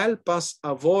 to help us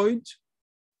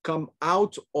come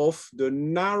out of the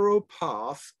narrow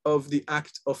path of the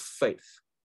act of faith.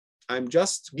 I'm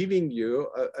just giving you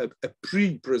a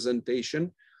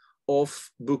pre-presentation of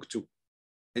book 2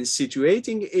 and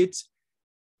situating it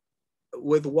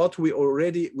with what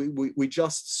we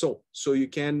just saw. So you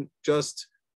can just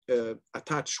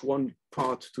attach one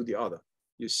part to the other,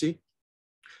 you see?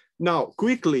 Now,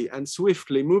 quickly and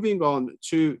swiftly moving on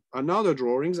to another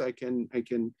drawings,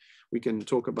 we can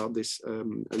talk about this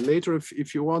later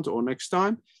if you want, or next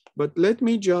time. But let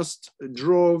me just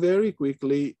draw very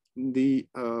quickly the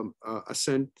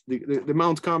ascent, the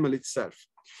Mount Carmel itself.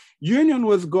 Union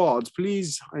with God,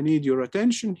 please, I need your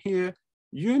attention here.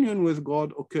 Union with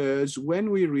God occurs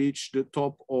when we reach the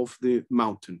top of the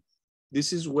mountain.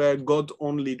 This is where God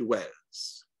only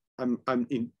dwells. I'm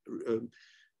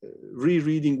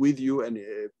rereading with you and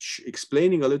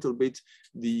explaining a little bit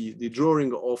the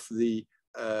drawing of the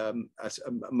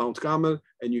Mount Carmel,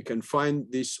 and you can find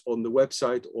this on the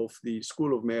website of the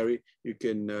School of Mary. You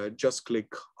can just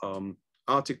click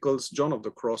articles, John of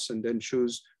the Cross, and then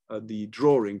choose the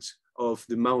drawings of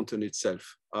the mountain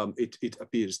itself. It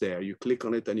appears there. You click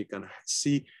on it and you can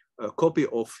see a copy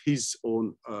of his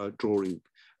own drawing.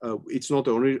 It's not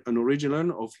an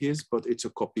original of his, but it's a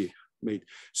copy made.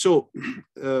 So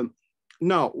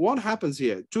now what happens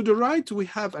here? To the right we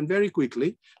have, and very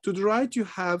quickly, to the right you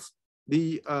have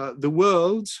the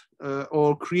world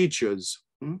or creatures.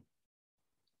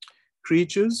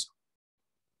 Creatures,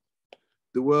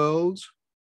 the world,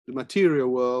 the material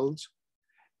world.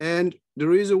 And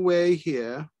there is a way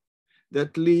here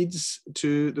that leads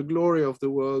to the glory of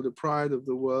the world, the pride of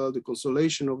the world, the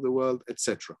consolation of the world,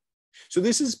 etc. So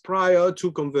this is prior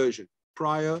to conversion,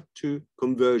 prior to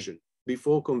conversion.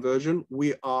 Before conversion,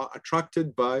 we are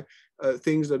attracted by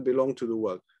things that belong to the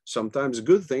world. Sometimes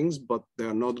good things, but they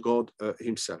are not God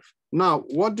himself. Now,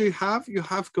 what do you have? You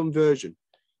have conversion.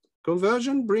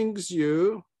 Conversion brings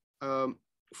you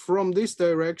from this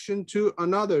direction to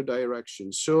another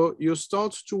direction. So you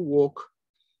start to walk,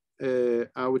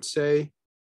 I would say,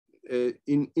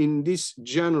 in this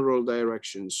general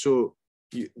direction. So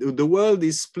the world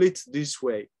is split this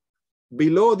way.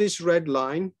 Below this red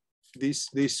line,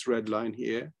 this red line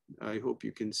here, I hope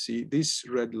you can see this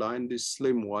red line, this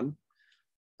slim one,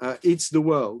 it's the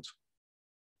world.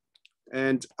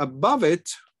 And above it,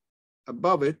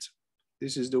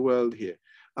 this is the world here.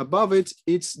 Above it,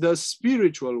 it's the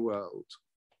spiritual world.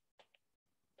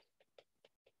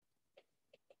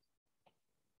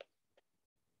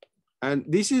 And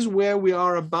this is where we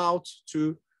are about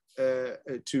to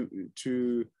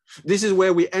this is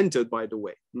where we entered, by the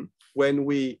way. When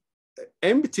we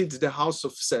emptied the house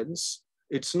of sense,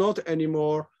 it's not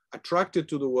anymore attracted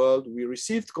to the world. We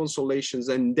received consolations,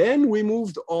 and then we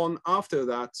moved on after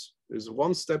that. There's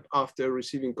one step after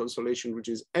receiving consolation, which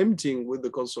is emptying with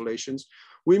the consolations.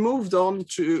 We moved on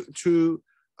to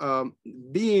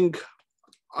being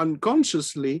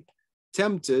unconsciously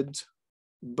tempted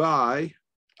by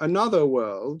another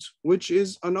world, which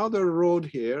is another road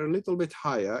here, a little bit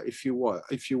higher, if you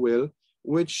will,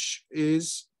 which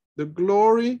is the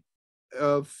glory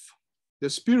of the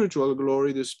spiritual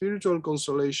glory, the spiritual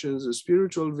consolations, the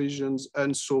spiritual visions,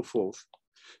 and so forth.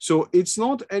 So it's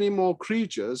not anymore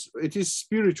creatures, it is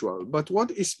spiritual. But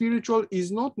what is spiritual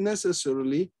is not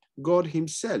necessarily God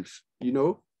himself, you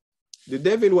know. The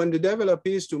devil, when the devil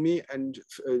appears to me and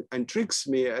tricks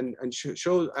me and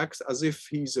acts as if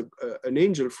he's an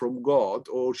angel from God,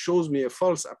 or shows me a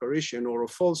false apparition or a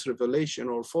false revelation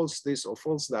or false this or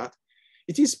false that,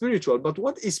 it is spiritual. But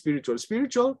what is spiritual?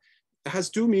 Spiritual has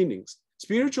two meanings.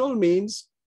 Spiritual means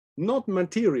not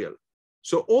material.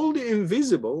 So all the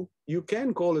invisible, you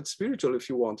can call it spiritual if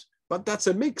you want, but that's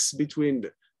a mix between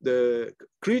the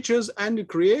creatures and the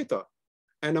creator.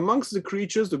 And amongst the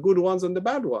creatures, the good ones and the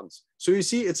bad ones. So you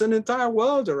see, it's an entire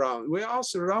world around. We are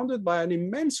surrounded by an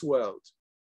immense world,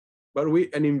 but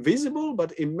an invisible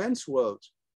but immense world.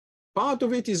 Part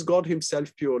of it is God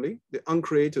himself purely, the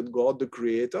uncreated God, the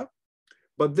creator.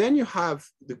 But then you have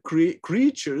the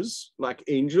creatures like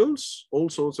angels, all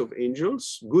sorts of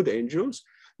angels, good angels.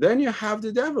 Then you have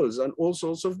the devils and all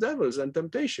sorts of devils and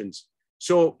temptations.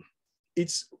 So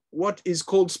it's what is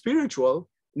called spiritual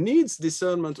needs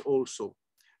discernment also.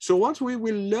 So what we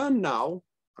will learn now,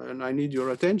 and I need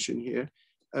your attention here,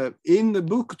 in the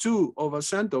book 2 of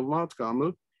Ascent of Mount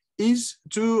Carmel, is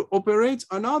to operate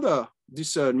another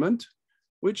discernment,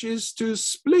 which is to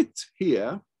split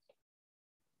here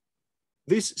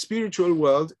this spiritual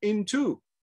world in two.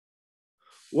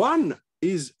 One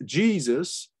is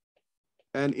Jesus,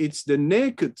 and it's the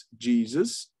naked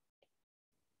Jesus,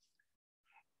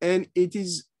 and it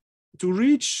is to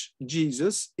reach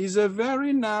Jesus is a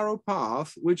very narrow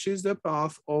path, which is the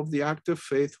path of the act of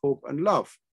faith, hope, and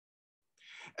love.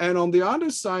 And on the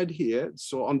other side here,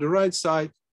 so on the right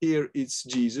side here, it's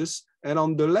Jesus. And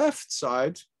on the left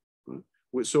side,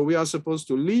 so we are supposed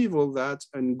to leave all that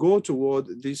and go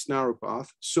toward this narrow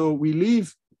path. So we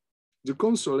leave the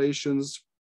consolations,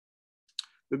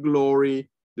 the glory,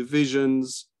 the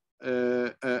visions,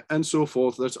 and so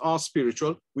forth that are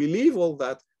spiritual. We leave all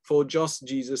that for just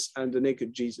Jesus and the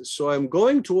naked Jesus. So I'm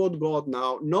going toward God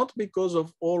now, not because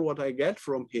of all what I get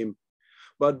from him,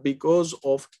 but because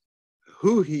of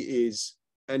who he is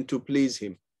and to please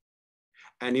him.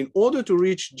 And in order to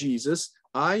reach Jesus,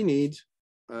 I need,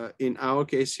 in our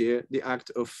case here, the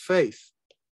act of faith.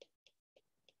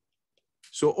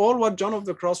 So all what John of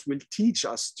the Cross will teach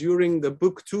us during the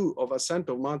book 2 of Ascent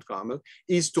of Mount Carmel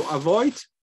is to avoid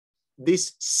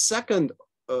this second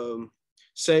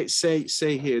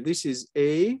say here, this is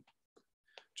A,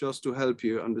 just to help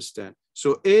you understand.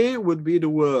 So A would be the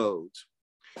world,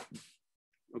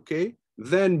 okay?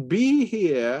 Then B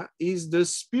here is the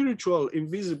spiritual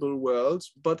invisible world,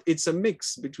 but it's a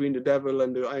mix between the devil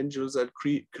and the angels and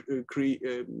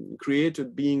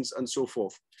created beings and so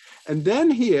forth. And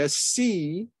then here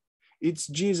C, it's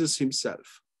Jesus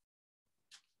himself.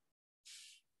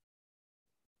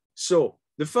 So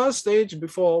the first stage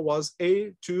before was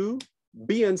A to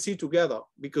B and C together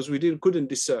because we couldn't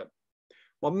discern.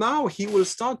 But now he will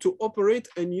start to operate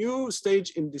a new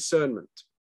stage in discernment,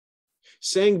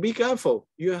 saying, be careful,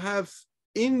 you have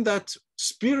in that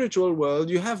spiritual world,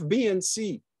 you have B and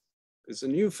C. It's a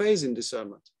new phase in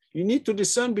discernment. You need to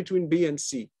discern between B and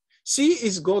C. C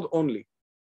is God only,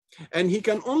 and he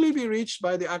can only be reached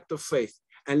by the act of faith.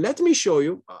 And let me show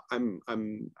you, I'm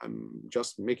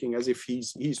just making as if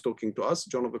he's talking to us,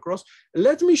 John of the Cross.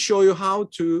 Let me show you how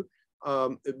to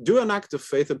do an act of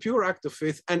faith, a pure act of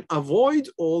faith, and avoid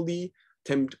all the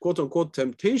quote unquote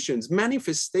temptations,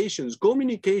 manifestations,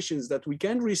 communications that we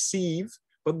can receive,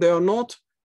 but they are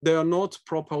not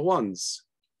proper ones.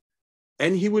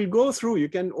 And he will go through, you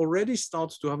can already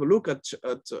start to have a look at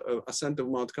Ascent of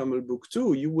Mount Carmel book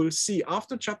 2. You will see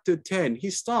after chapter 10,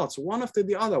 he starts one after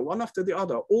the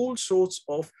other, all sorts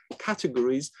of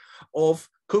categories of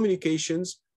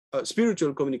communications,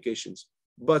 spiritual communications,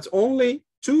 but only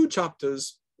 2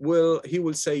 chapters he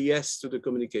will say yes to the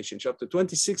communication, chapter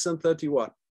 26 and 31.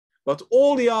 But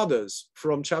all the others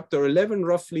from chapter 11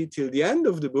 roughly till the end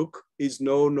of the book is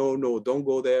no, don't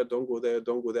go there, don't go there,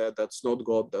 don't go there. That's not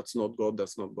God, that's not God,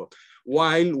 that's not God.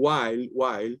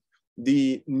 While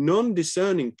the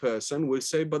non-discerning person will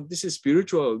say, but this is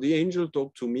spiritual. The angel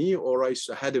talked to me, or I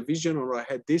had a vision, or I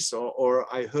had this, or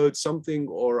I heard something,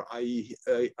 or I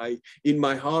in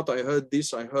my heart, I heard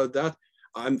this, I heard that.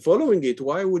 I'm following it.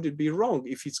 Why would it be wrong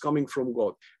if it's coming from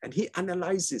God? And he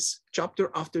analyzes chapter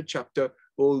after chapter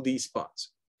all these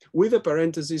parts, with a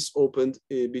parenthesis opened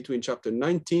between chapter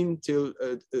 19 till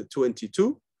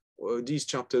 22. These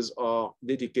chapters are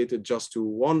dedicated just to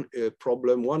one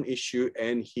problem, one issue,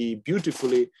 and he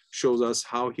beautifully shows us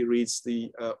how he reads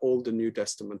the Old and New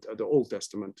Testament, the Old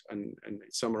Testament, and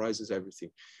it summarizes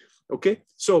everything. Okay,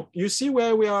 so you see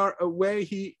where we are,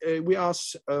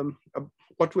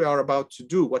 what we are about to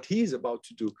do, what he is about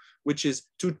to do, which is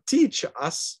to teach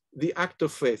us the act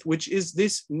of faith, which is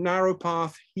this narrow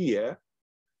path here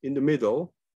in the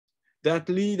middle, that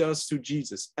lead us to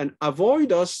Jesus, and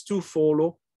avoid us to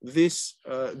follow this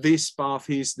path,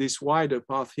 this wider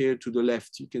path here to the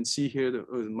left. You can see here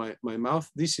my mouth.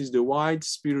 This is the wide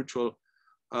spiritual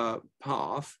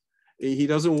path. He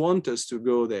doesn't want us to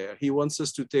go there. He wants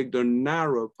us to take the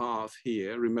narrow path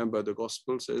here. Remember, the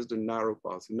gospel says the narrow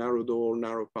path, narrow door,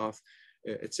 narrow path,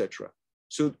 etc.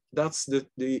 So that's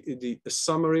the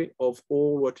summary of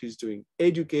all what he's doing.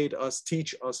 Educate us,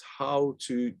 teach us how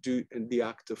to do the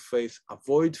act of faith,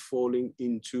 avoid falling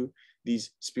into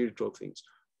these spiritual things.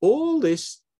 All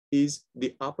this is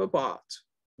the upper part,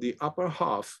 the upper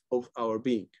half of our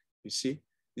being. You see,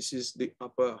 this is the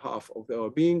upper half of our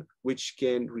being, which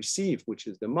can receive, which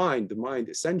is the mind,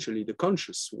 essentially the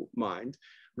conscious mind,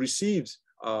 receives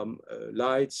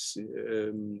lights,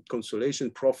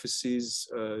 consolation, prophecies,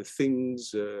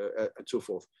 things, and so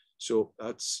forth. So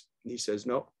that's, he says,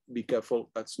 no, be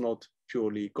careful, that's not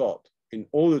purely God. In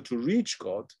order to reach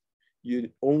God,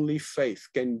 only faith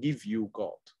can give you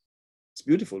God. It's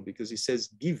beautiful because he says,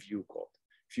 give you God.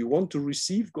 If you want to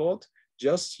receive God,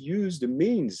 just use the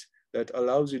means that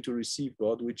allows you to receive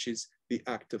God, which is the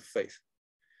act of faith.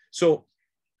 So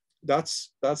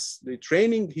that's the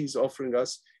training he's offering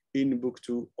us in Book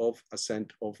 2 of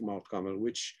Ascent of Mount Carmel,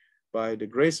 which by the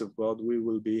grace of God, we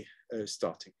will be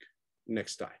starting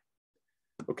next time.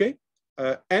 Okay,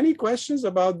 any questions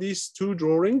about these two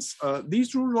drawings?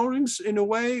 These two drawings in a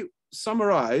way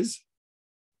summarize,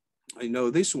 I know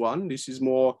this one, this is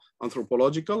more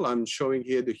anthropological. I'm showing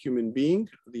here the human being,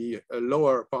 the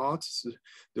lower parts,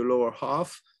 the lower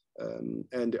half,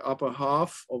 and the upper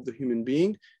half of the human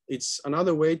being. It's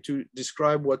another way to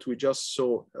describe what we just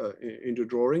saw in the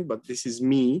drawing, but this is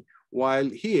me, while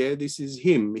here, this is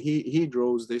him. He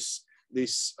draws this,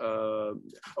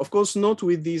 of course, not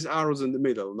with these arrows in the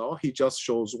middle, no? He just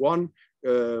shows one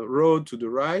road to the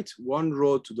right, one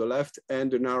road to the left,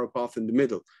 and a narrow path in the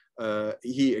middle.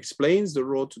 He explains the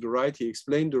road to the right, he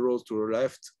explained the road to the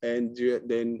left, and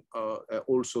then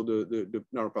also the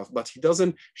narrow path, but he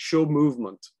doesn't show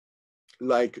movement,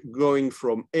 like going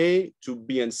from A to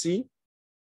B and C,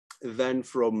 then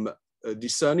from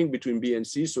discerning between B and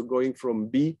C, so going from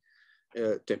B,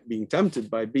 being tempted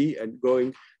by B, and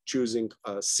choosing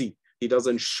C. He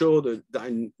doesn't show the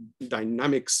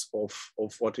dynamics of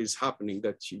what is happening,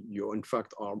 that you in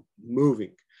fact are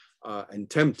moving and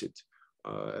tempted.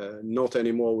 Not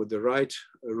anymore with the right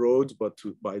road, but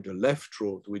by the left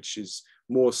road, which is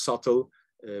more subtle,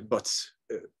 but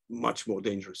much more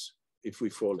dangerous if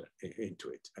we fall into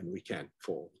it, and we can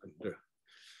fall.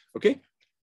 Okay.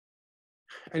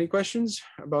 Any questions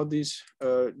about these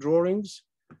drawings?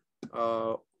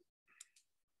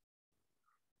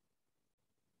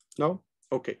 No?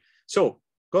 Okay. So,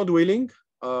 God willing,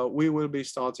 we will be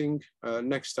starting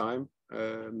next time,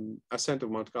 Ascent of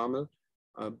Mount Carmel,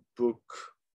 Book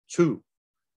 2.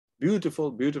 Beautiful,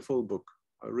 beautiful book.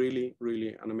 Really,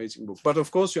 really an amazing book. But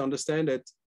of course, you understand that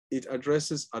it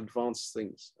addresses advanced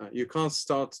things. You can't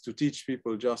start to teach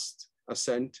people just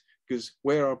ascent, because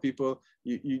where are people?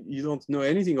 You don't know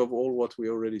anything of all what we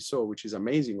already saw, which is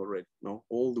amazing already. No?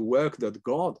 All the work that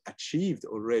God achieved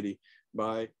already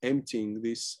by emptying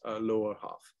this lower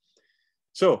half.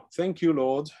 So thank you,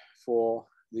 Lord, for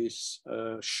this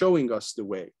showing us the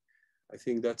way. I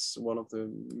think that's one of the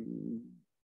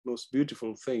most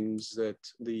beautiful things that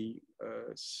the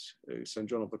St.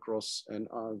 John of the Cross and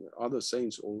other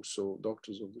saints, also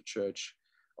doctors of the church,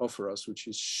 offer us, which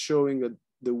is showing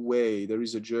the way. There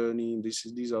is a journey,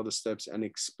 these are the steps, and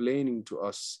explaining to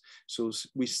us. So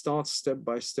we start step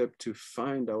by step to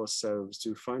find ourselves,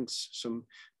 to find some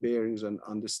bearings and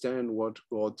understand what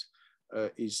God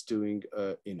is doing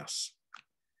in us.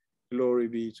 Glory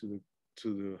be to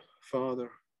the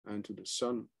Father, and to the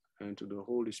Son, and to the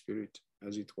Holy Spirit,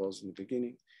 as it was in the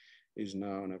beginning, is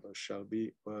now, and ever shall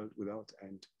be, world without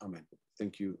end. Amen.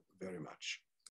 Thank you very much.